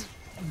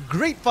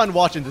great fun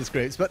watching this,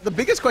 Graves, but the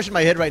biggest question in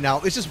my head right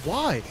now is just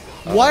why?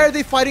 Why are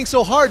they fighting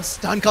so hard?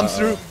 Stun comes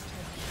through.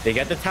 They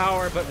get the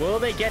tower, but will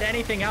they get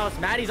anything else?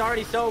 Maddie's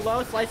already so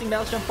low, slicing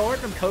Maelstrom forward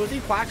from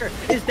Cozy. Quacker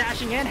is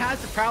dashing in, has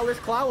the Prowler's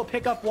Claw, will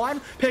pick up 1,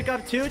 pick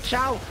up 2.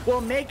 Chow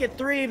will make it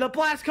 3. The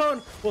Blast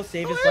Cone will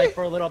save his life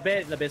for a little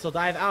bit. The Abyss will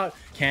dive out.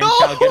 Can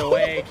Chow get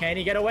away? Can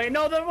he get away?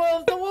 No, the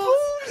Wolves, the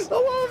Wolves, the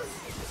Wolves.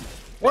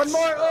 One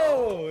more.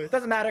 Oh, it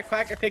doesn't matter.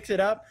 Quacker picks it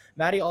up.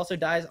 Maddie also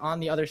dies on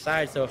the other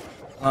side. So,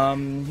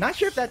 not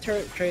sure if that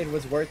trade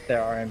was worth there,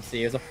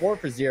 RMC. It was a 4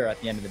 for 0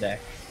 at the end of the day.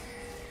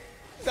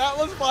 That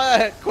was why I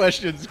had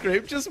questions,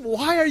 Grape. Just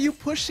why are you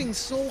pushing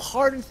so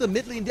hard into the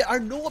mid lane? There are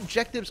no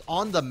objectives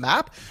on the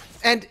map.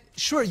 And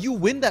sure, you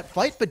win that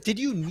fight, but did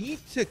you need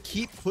to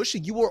keep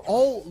pushing? You were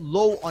all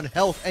low on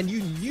health, and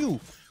you knew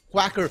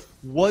Quacker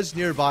was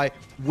nearby,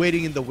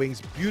 waiting in the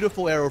wings.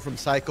 Beautiful arrow from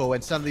Psycho,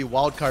 and suddenly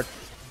Wildcard.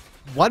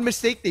 One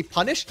mistake, they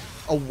punished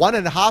a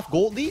 1.5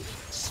 gold lead.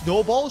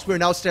 Snowballs, we're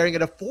now staring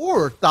at a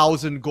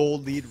 4,000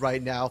 gold lead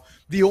right now.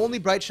 The only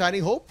bright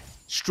shining hope,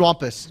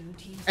 Strumpus.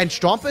 And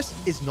Strumpus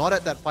is not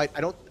at that fight.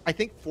 I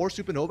think for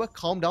SUPERNOVA,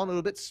 calm down a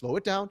little bit, slow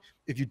it down.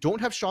 If you don't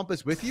have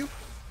Strumpus with you,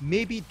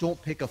 maybe don't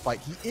pick a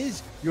fight. He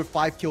is your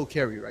 5-kill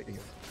carry right here.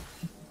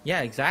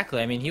 Yeah,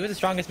 exactly. I mean, he was the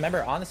strongest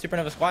member on the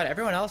SUPERNOVA squad.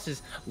 Everyone else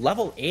is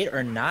level 8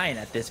 or 9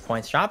 at this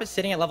point. Stromp is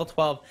sitting at level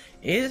 12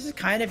 is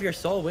kind of your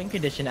sole win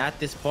condition at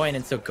this point.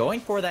 And so going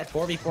for that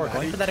 4v4,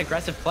 going for that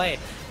aggressive play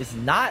is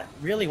not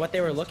really what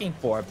they were looking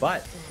for.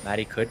 But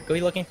Maddie could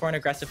be looking for an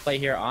aggressive play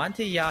here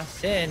onto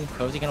Yasin.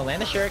 Cozy going to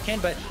land the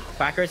Shuriken, but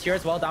Quacker is here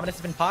as well. Dominus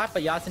has been popped,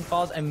 but Yasin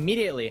falls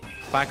immediately.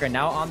 Quacker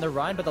now on the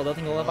run, but the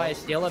Lilting Lullaby is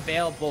still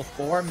available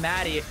for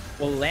Maddie.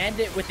 Will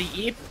land it with the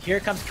Eep. Here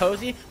comes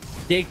Cozy.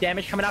 Big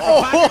damage coming out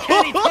from Quacker.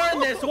 Can he turn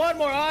this? One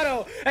more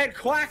auto, and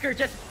Quacker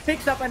just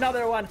picks up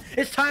another one.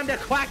 It's time to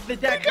quack the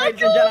deck,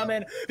 ladies and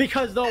gentlemen,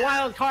 because the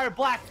wild card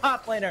black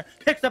top laner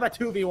picks up a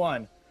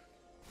 2v1.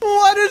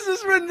 What is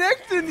this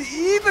Renekton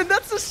even?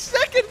 That's the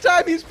second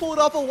time he's pulled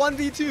off a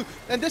 1v2,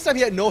 and this time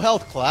he had no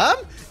health. Clam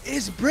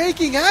is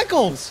breaking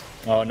ankles.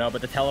 Oh no,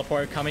 but the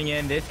teleport coming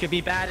in, this could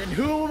be bad, and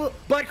who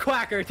but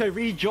Quacker to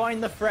rejoin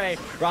the fray.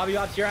 Robbie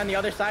Ops here on the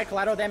other side,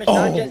 collateral damage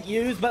not just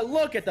used, but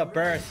look at the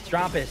burst.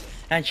 Strumpus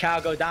and Chow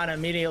go down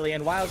immediately,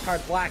 and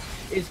Wildcard Black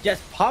is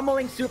just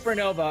pummeling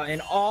SUPERNOVA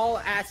in all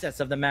assets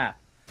of the map.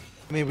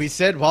 I mean, we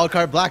said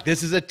Wildcard Black,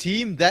 this is a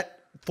team that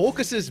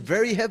focuses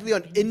very heavily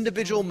on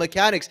individual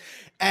mechanics,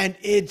 and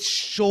it's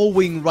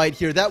showing right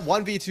here. That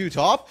 1v2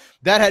 top,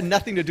 that had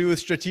nothing to do with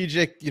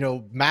strategic,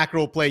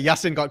 macro play.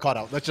 Yasin got caught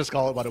out. Let's just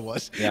call it what it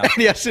was. Yeah. And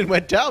Yasin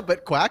went down,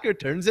 but Quacker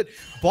turns it.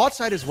 Bot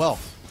side as well.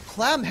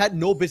 Clam had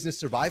no business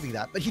surviving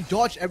that, but he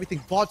dodged everything,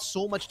 bought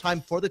so much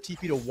time for the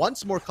TP to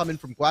once more come in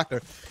from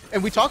Quacker.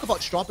 And we talk about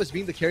Strumpus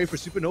being the carry for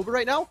SUPERNOVA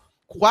right now.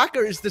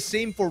 Quacker is the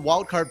same for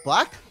Wildcard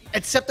Black,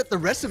 except that the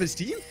rest of his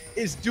team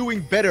is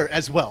doing better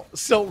as well.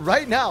 So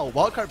right now,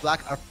 Wildcard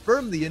Black are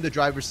firmly in the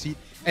driver's seat,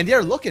 and they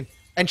are looking.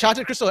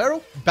 Enchanted Crystal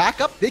Arrow,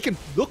 back up. They can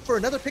look for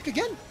another pick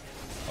again.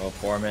 Oh,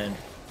 Foreman.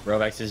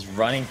 Rovex is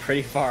running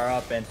pretty far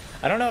up, and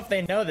I don't know if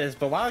they know this,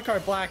 but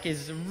Wildcard Black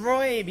is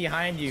way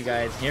behind you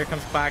guys. Here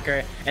comes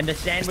Quacker, and the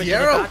sandwich is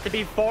about to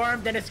be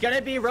formed, and it's going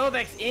to be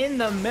Rovex in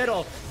the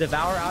middle.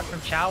 Devour out from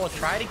Chow will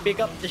try to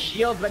pick up the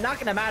shield, but not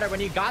going to matter when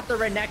you got the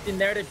Renekton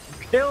there to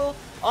kill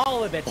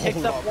all of it.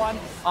 Picks up one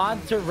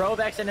onto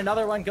Rovex, and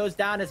another one goes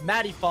down as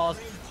Maddie falls.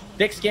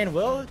 Thick Skin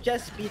will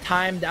just be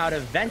timed out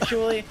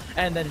eventually,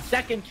 and the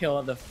second kill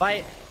of the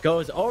fight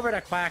goes over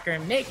to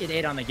Quacker, make it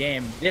 8 on the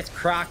game. This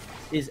Croc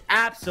is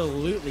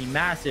absolutely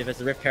massive, as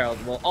the Rift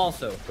Herald will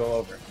also go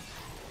over.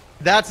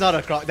 That's not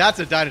a Croc, that's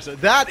a dinosaur.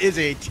 That is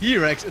a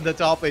T-Rex in the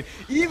top lane,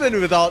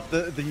 even without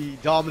the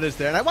dominance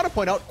there. And I want to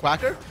point out,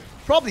 Quacker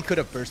probably could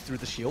have burst through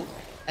the shield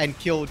and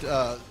killed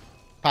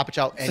Papa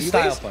Chow anyways.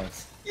 Style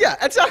points. Yeah,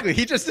 exactly.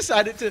 He just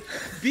decided to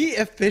be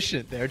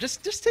efficient there.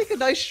 Just take a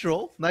nice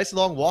stroll, nice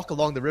long walk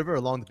along the river,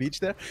 along the beach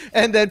there,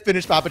 and then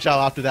finish Papa Chow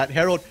after that.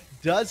 Herald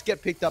does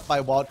get picked up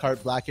by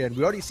Wildcard Black here, and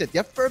we already said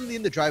they're firmly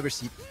in the driver's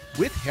seat.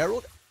 With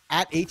Herald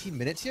at 18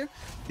 minutes here,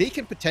 they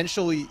can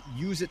potentially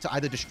use it to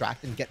either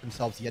distract and get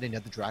themselves yet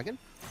another dragon,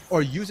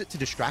 or use it to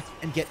distract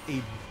and get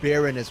a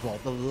Baron as well.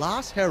 The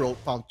last Herald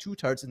found 2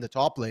 turrets in the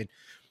top lane.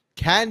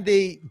 Can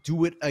they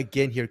do it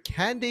again here?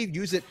 Can they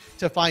use it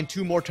to find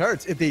 2 more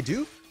turrets? If they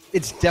do,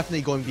 it's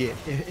definitely going to be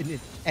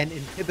an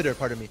inhibitor,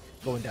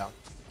 going down.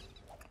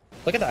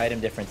 Look at the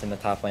item difference in the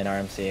top lane,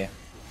 RMC.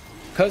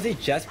 Cozy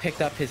just picked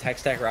up his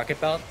Hextech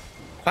Rocket Belt.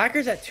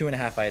 Quacker's at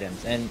 2.5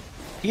 items, and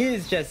he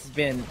has just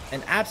been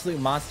an absolute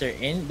monster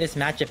in this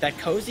matchup that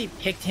Cozy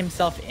picked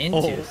himself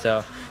into.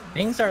 So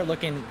things are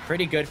looking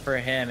pretty good for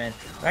him. And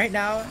right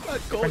now,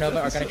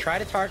 SUPERNOVA are going to try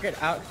to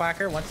target out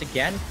Quacker once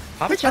again.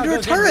 Papa Chow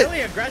goes in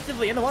really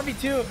aggressively in the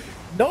 1v2.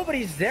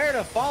 Nobody's there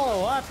to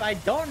follow up. I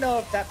don't know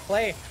if that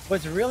play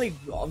was really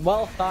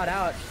well thought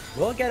out.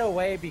 We'll get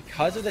away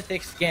because of the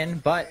thick skin,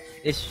 but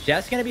it's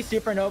just going to be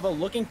SUPERNOVA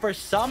looking for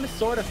some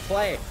sort of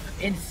play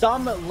in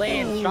some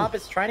lane. Stromp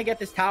is trying to get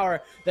this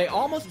tower. They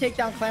almost take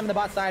down Clam on the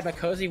bot side, but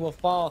Cozy will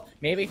fall.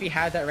 Maybe if he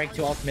had that rank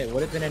 2 ultimate,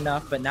 would have been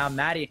enough, but now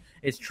Maddie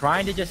is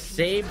trying to just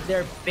save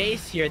their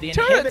base here. The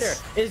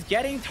Turrets! inhibitor is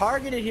getting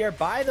targeted here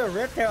by the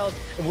Rift Herald.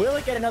 Will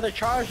it get another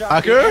charge off?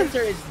 Hacker? The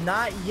answer is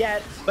not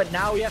yet, but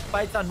now we have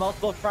fights on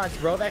multiple fronts.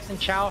 Rovex and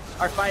Chow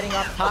are fighting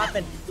up top,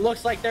 and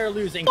looks like they're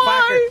losing.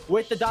 Quacker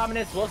with the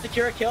dominance will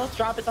secure a kill.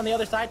 Strumpus on the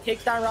other side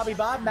takes down Robbie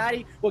Bob.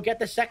 Maddie will get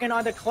the second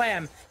onto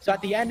Clam. So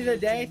at the end of the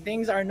day,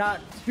 things are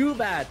not too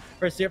bad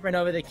for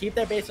SUPERNOVA. They keep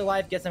their base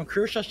alive, get some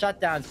crucial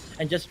shutdowns,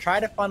 and just try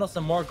to funnel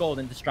some more gold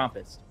into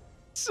Strumpus.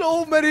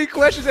 So many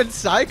questions, and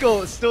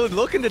Psycho still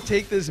looking to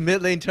take this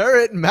mid lane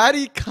turret.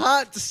 Maddie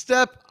can't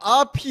step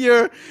up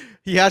here.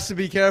 He has to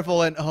be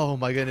careful, and oh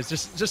my goodness,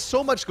 just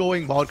so much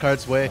going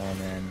Wildcard's way. Oh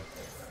man.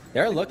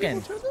 They're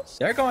looking.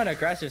 They're going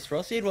aggressive.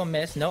 Swirl Seed will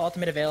miss. No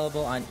ultimate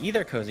available on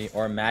either Cozy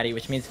or Maddie,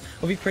 which means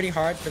it'll be pretty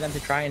hard for them to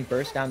try and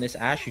burst down this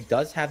Ashe, who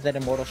does have that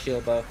Immortal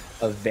Shield bow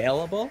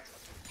available.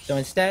 So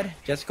instead,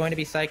 just going to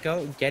be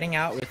Psycho getting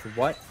out with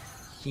what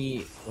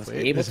he was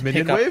able to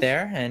pick up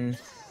there. And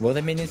will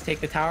the minions take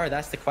the tower?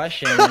 That's the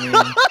question. I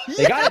mean,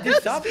 they gotta do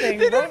something.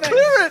 They didn't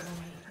clear it.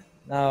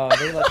 No,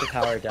 they let the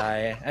tower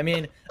die. I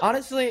mean,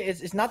 honestly,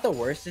 it's not the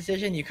worst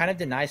decision. You kind of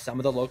deny some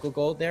of the local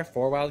gold there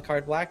for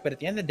Wildcard Black, but at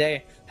the end of the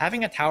day,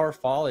 having a tower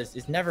fall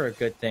is never a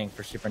good thing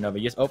for SUPERNOVA.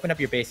 You just open up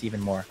your base even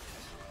more.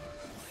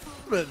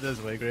 But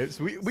this way, Graves.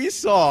 We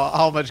saw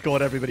how much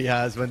gold everybody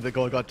has when the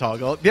gold got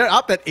toggled. They're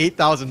up at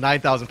 8,000,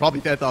 9,000,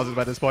 probably 10,000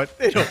 by this point.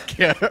 They don't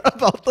care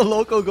about the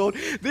local gold.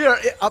 They are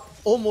up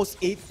almost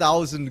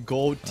 8,000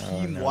 gold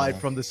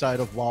team-wide from the side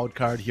of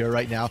Wildcard here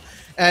right now.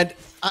 And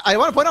I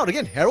want to point out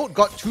again, Herald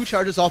got 2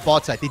 charges off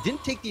bot side. They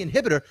didn't take the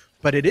inhibitor,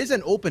 but it is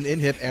an open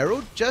inhib.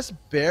 Herald just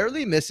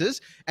barely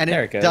misses, and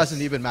it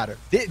doesn't even matter.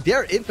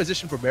 They're in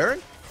position for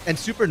Baron, and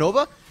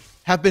SUPERNOVA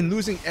have been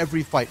losing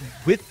every fight.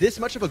 With this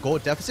much of a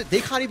gold deficit,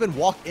 they can't even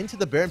walk into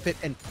the Baron pit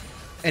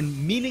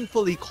and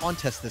meaningfully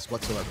contest this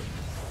whatsoever.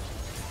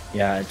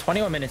 Yeah,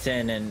 21 minutes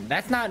in, and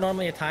that's not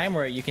normally a time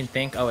where you can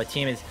think, oh, a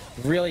team is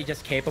really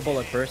just capable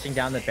of bursting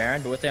down the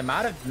Baron, but with the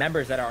amount of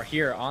members that are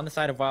here on the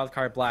side of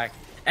Wildcard Black,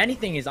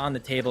 anything is on the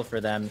table for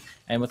them.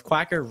 And with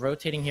Quacker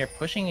rotating here,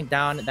 pushing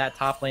down that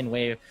top lane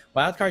wave,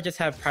 Wildcard just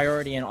have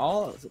priority in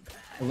all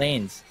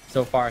lanes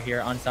so far here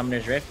on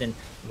Summoner's Rift, and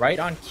right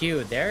on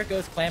cue, there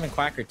goes Clam and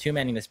Quacker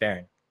 2-manning this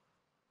Baron.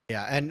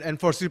 Yeah, and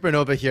for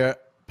SUPERNOVA here,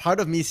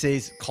 part of me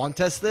says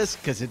contest this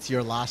because it's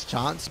your last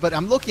chance, but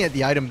I'm looking at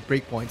the item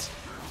breakpoints.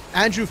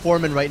 Andrew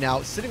Foreman right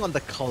now sitting on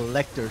the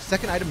Collector,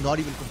 second item not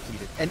even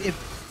completed. And if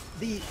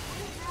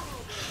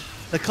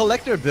the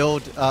Collector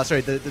build,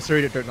 sorry,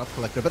 not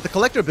Collector, but the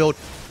Collector build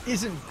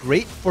isn't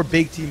great for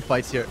big team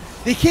fights here.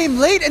 They came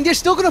late and they're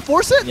still going to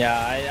force it?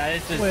 Yeah,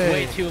 this is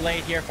way too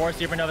late here for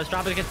SUPERNOVA.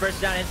 Strumpus gets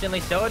bursted down instantly,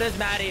 so does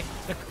Maddie.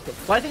 The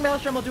Slicing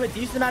Maelstrom will do a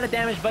decent amount of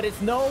damage, but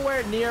it's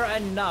nowhere near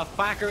enough.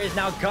 Quacker is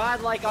now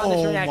godlike on this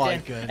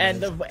Renekton,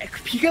 and the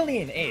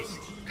Picaline ace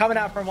coming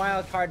out from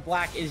Wildcard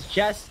Black is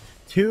just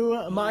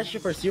too much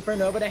for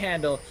SUPERNOVA to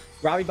handle.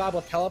 Robbie Bob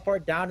will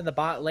teleport down to the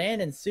bot lane,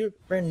 and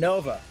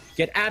SUPERNOVA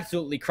get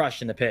absolutely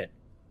crushed in the pit.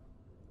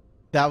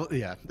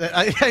 Yeah,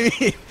 I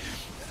mean,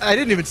 I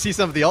didn't even see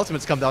some of the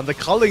ultimates come down. The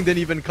culling didn't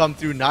even come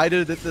through,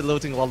 neither did the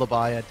Lilting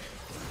Lullaby. And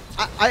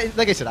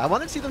like I said, I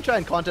want to see them try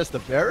and contest the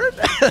Baron.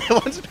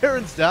 Once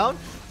Baron's down,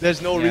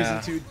 there's no reason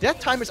to. Death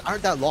timers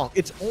aren't that long.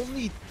 It's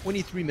only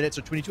 23 minutes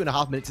or 22 and a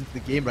half minutes into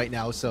the game right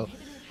now, so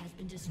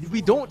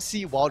we don't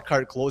see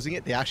Wildcard closing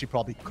it. They actually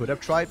probably could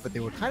have tried, but they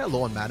were kind of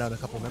low on mana on a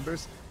couple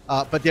members.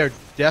 But they're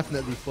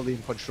definitely fully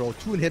in control.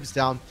 2 inhibs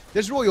down.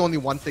 There's really only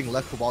one thing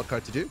left for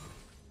Wildcard to do,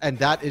 and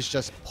that is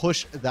just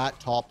push that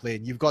top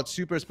lane. You've got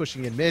supers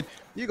pushing in mid,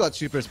 you got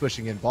supers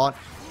pushing in bot,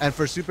 and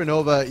for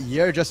SUPERNOVA,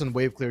 you're just on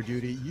wave clear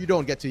duty. You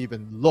don't get to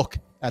even look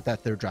at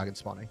that third dragon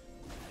spawning.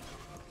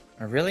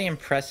 A really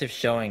impressive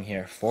showing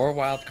here for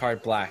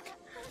Wildcard Black.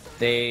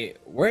 They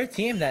were a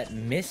team that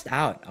missed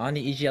out on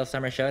the EGL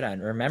Summer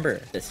Showdown. Remember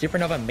that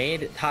SUPERNOVA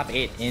made top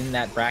 8 in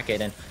that bracket,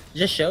 and it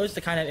just shows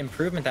the kind of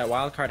improvement that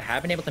Wildcard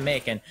have been able to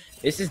make. And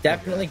this is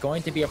definitely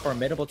going to be a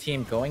formidable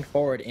team going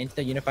forward into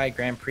the Unified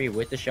Grand Prix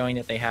with the showing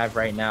that they have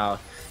right now.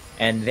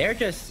 And they're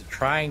just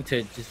trying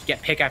to just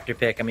get pick after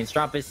pick. I mean,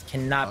 Strumpus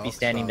cannot be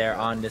standing there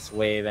on this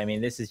wave. I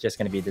mean, this is just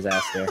going to be a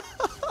disaster.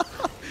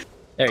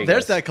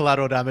 There's that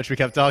collateral damage we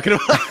kept talking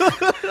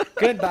about.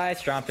 Goodbye,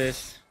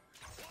 Strumpus.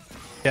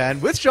 Yeah,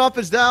 and with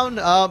Strumpus down,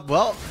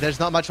 well, there's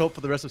not much hope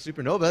for the rest of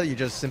SUPERNOVA. You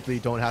just simply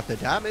don't have the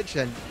damage,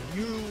 and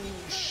you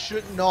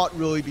should not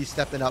really be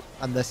stepping up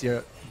unless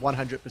you're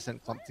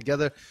 100% clumped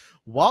together.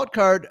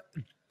 Wildcard,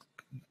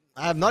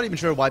 I'm not even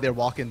sure why they're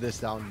walking this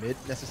down mid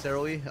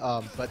necessarily,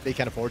 but they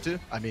can't afford to.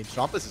 I mean,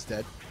 Strumpus is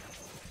dead.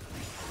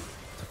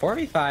 It's a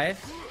 4v5,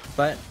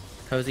 but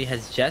Cozy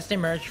has just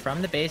emerged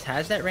from the base,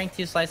 has that rank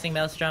 2 Slicing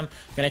Maelstrom,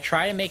 gonna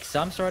try to make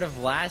some sort of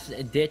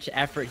last-ditch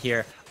effort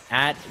here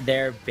at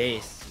their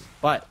base.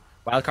 But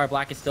Wildcard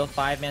Black is still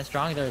 5-man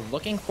strong. They're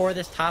looking for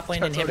this top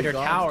lane inhibitor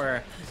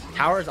tower.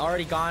 Tower's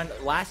already gone.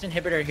 Last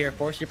inhibitor here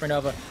for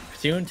SUPERNOVA.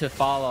 Soon to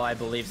follow, I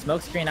believe.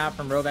 Smoke screen out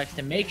from Rovex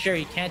to make sure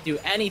he can't do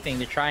anything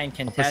to try and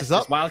contest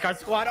this Wildcard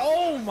squad.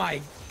 Oh my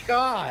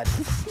god!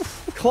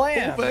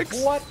 Clam,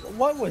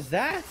 what was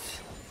that?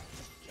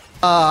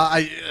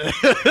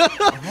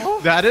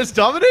 That is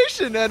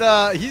domination,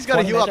 and he's got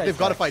to heal up. They've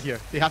got to fight here.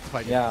 They have to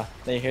fight here.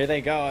 Yeah, here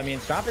they go. I mean,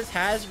 Strampus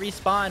has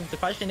respawned. The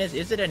question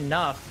is it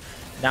enough?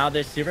 Now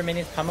there's super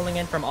minions pummeling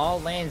in from all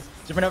lanes.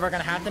 SUPERNOVA are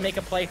going to have to make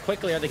a play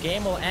quickly or the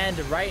game will end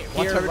right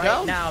here,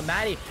 right now.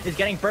 Maddie is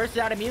getting bursted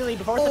out immediately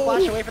before it's the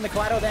flash away from the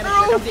collateral damage.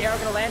 Here comes the arrow,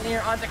 going to land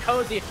here onto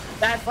Cozy.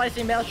 That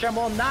slicing maelstrom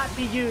will not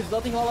be used.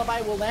 Lilting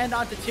Lullaby will land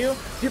onto 2.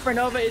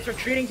 SUPERNOVA is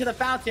retreating to the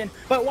fountain,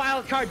 but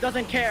Wildcard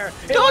doesn't care.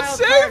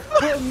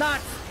 Wildcard will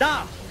not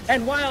stop.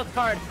 And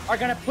Wildcard are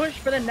going to push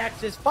for the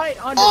Nexus, fight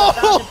under the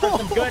fountain for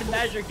some good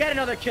measure, get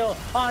another kill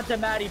onto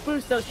Maddie,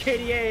 boost those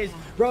KDAs.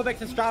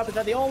 Rovix and Strampus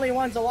are the only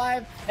ones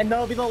alive, and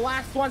they'll be the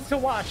last ones to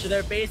watch so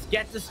their base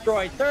get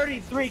destroyed.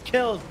 33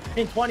 kills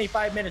in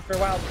 25 minutes for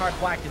Wildcard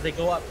Black as they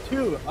go up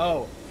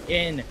 2-0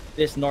 in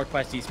this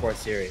NorQuest Esports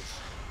series.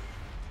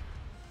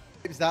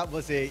 That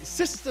was a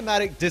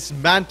systematic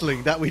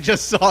dismantling that we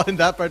just saw in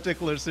that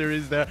particular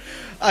series there.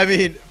 I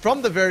mean,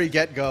 from the very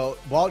get-go,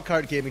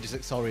 Wildcard Gaming just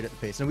accelerated the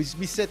pace. And we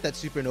said that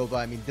SUPERNOVA,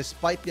 I mean,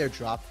 despite their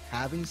drop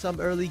having some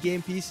early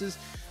game pieces,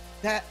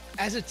 that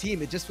as a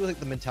team, it just feels like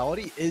the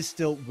mentality is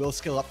still will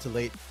scale up to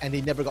late, and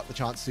they never got the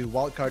chance to.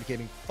 Wildcard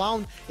Gaming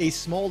found a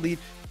small lead,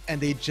 and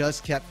they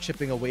just kept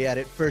chipping away at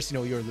it. First, you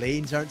know, your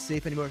lanes aren't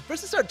safe anymore.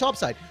 First, they start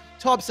topside.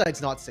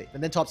 Topside's not safe,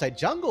 and then topside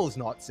jungle's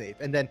not safe,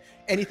 and then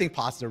anything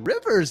past the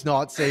river's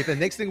not safe, and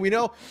next thing we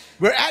know,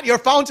 we're at your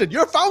fountain.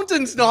 Your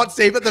fountain's not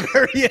safe at the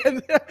very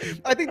end.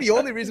 I think the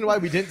only reason why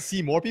we didn't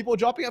see more people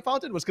dropping at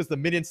fountain was because the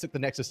minions took the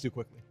Nexus too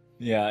quickly.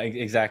 Yeah,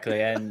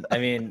 exactly. And I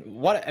mean,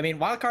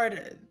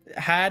 Wildcard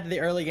had the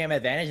early game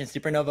advantage, and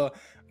SUPERNOVA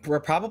were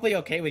probably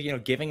okay with, you know,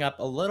 giving up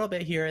a little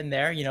bit here and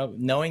there, you know,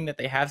 knowing that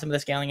they have some of the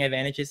scaling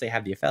advantages. They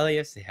have the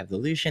Aphelios, they have the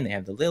Lucian, they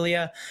have the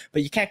Lilia,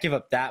 but you can't give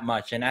up that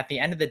much. And at the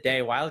end of the day,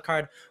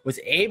 Wildcard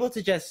was able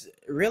to just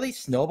really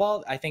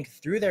snowball, I think,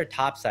 through their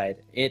top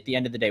side at the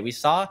end of the day. We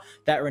saw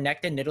that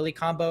Renekton Nidalee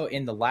combo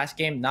in the last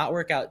game not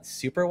work out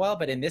super well,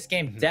 but in this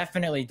game,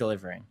 definitely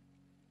delivering.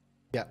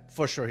 Yeah,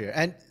 for sure here.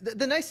 And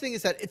the nice thing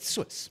is that it's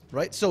Swiss,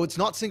 right? So it's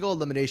not single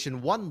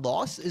elimination. One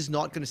loss is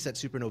not going to set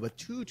SUPERNOVA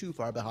too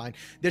far behind.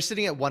 They're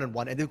sitting at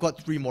 1-1, and they've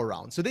got 3 more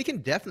rounds. So they can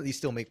definitely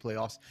still make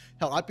playoffs.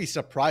 Hell, I'd be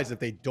surprised if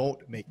they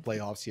don't make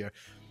playoffs here.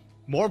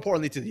 More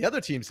importantly to the other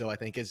teams, though, I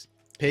think, is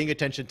paying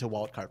attention to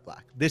Wildcard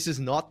Black. This is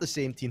not the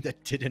same team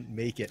that didn't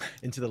make it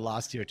into the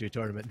last Tier 2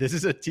 tournament. This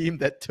is a team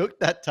that took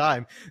that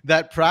time,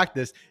 that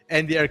practice,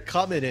 and they are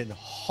coming in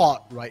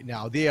hot right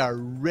now. They are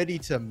ready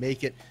to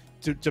make it,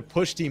 to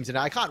push teams, and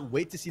I can't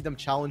wait to see them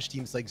challenge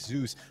teams like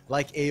Zeus,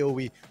 like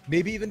AoE,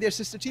 maybe even their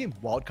sister team,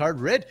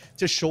 Wildcard Red,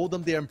 to show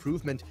them their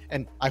improvement,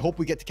 and I hope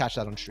we get to catch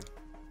that on stream.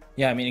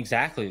 Yeah, I mean,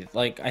 exactly.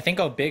 Like, I think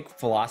a big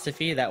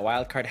philosophy that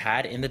Wildcard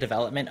had in the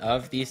development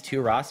of these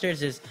two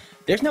rosters is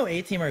there's no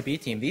A team or B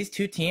team. These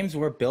two teams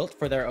were built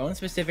for their own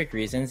specific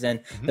reasons,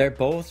 and they're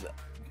both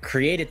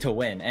created to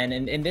win. And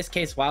in this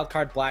case,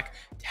 Wildcard Black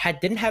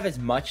didn't have as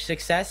much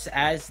success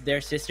as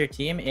their sister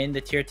team in the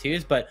Tier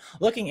 2s, but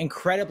looking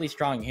incredibly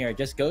strong here. It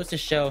just goes to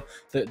show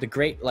the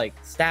great like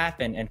staff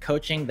and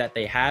coaching that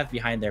they have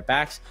behind their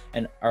backs,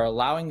 and are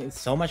allowing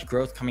so much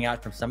growth coming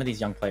out from some of these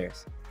young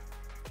players.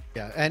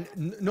 Yeah, and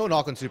no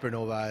knock on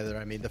SUPERNOVA either.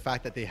 I mean, the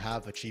fact that they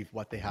have achieved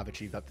what they have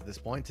achieved up to this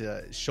point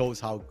shows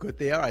how good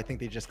they are. I think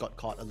they just got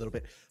caught a little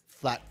bit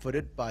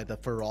flat-footed by the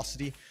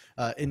ferocity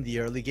in the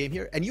early game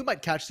here. And you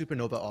might catch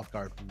SUPERNOVA off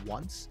guard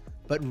once,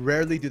 but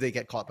rarely do they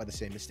get caught by the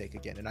same mistake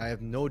again. And I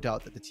have no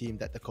doubt that the team,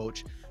 that the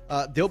coach,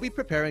 they'll be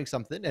preparing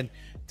something. And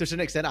to a certain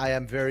extent, I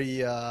am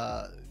very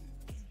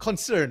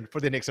concerned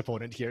for the next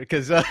opponent here,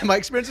 because my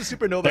experience with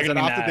SUPERNOVA is that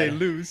after they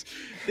lose,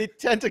 they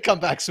tend to come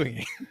back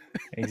swinging.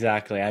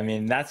 Exactly. I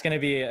mean, that's going to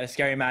be a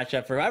scary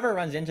matchup for whoever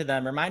runs into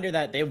them. Reminder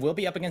that they will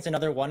be up against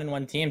another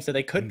 1-1 team, so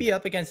they could be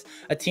up against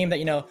a team that,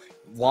 you know,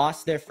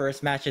 lost their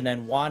first match and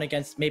then won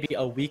against maybe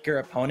a weaker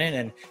opponent,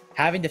 and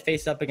having to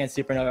face up against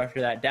SUPERNOVA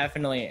after that,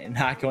 definitely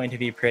not going to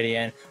be pretty.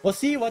 And we'll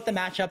see what the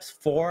matchups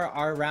for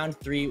our round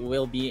 3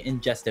 will be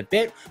in just a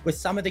bit, with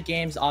some of the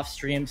games off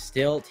stream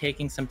still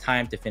taking some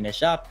time to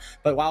finish up.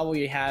 But while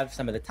we have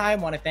some of the time,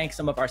 I want to thank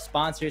some of our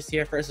sponsors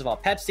here. First of all,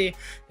 Pepsi,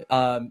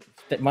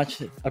 that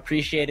much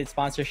appreciated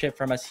sponsorship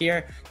from us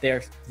here.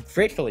 They're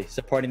gratefully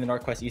supporting the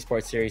NorQuest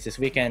Esports series this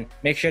weekend.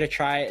 Make sure to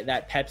try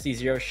that Pepsi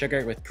Zero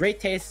Sugar with great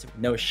taste,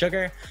 no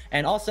sugar.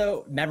 And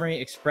also Memory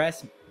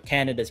Express,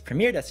 Canada's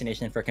premier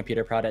destination for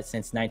computer products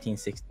since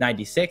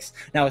 1996.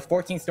 Now with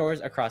 14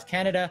 stores across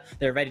Canada,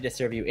 they're ready to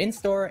serve you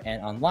in-store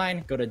and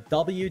online. Go to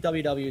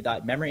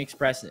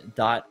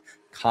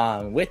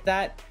www.memoryexpress.com. With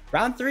that,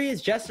 round 3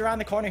 is just around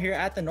the corner here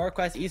at the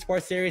NorQuest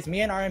Esports series. Me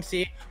and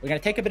RMC, we're going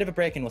to take a bit of a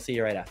break, and we'll see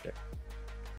you right after.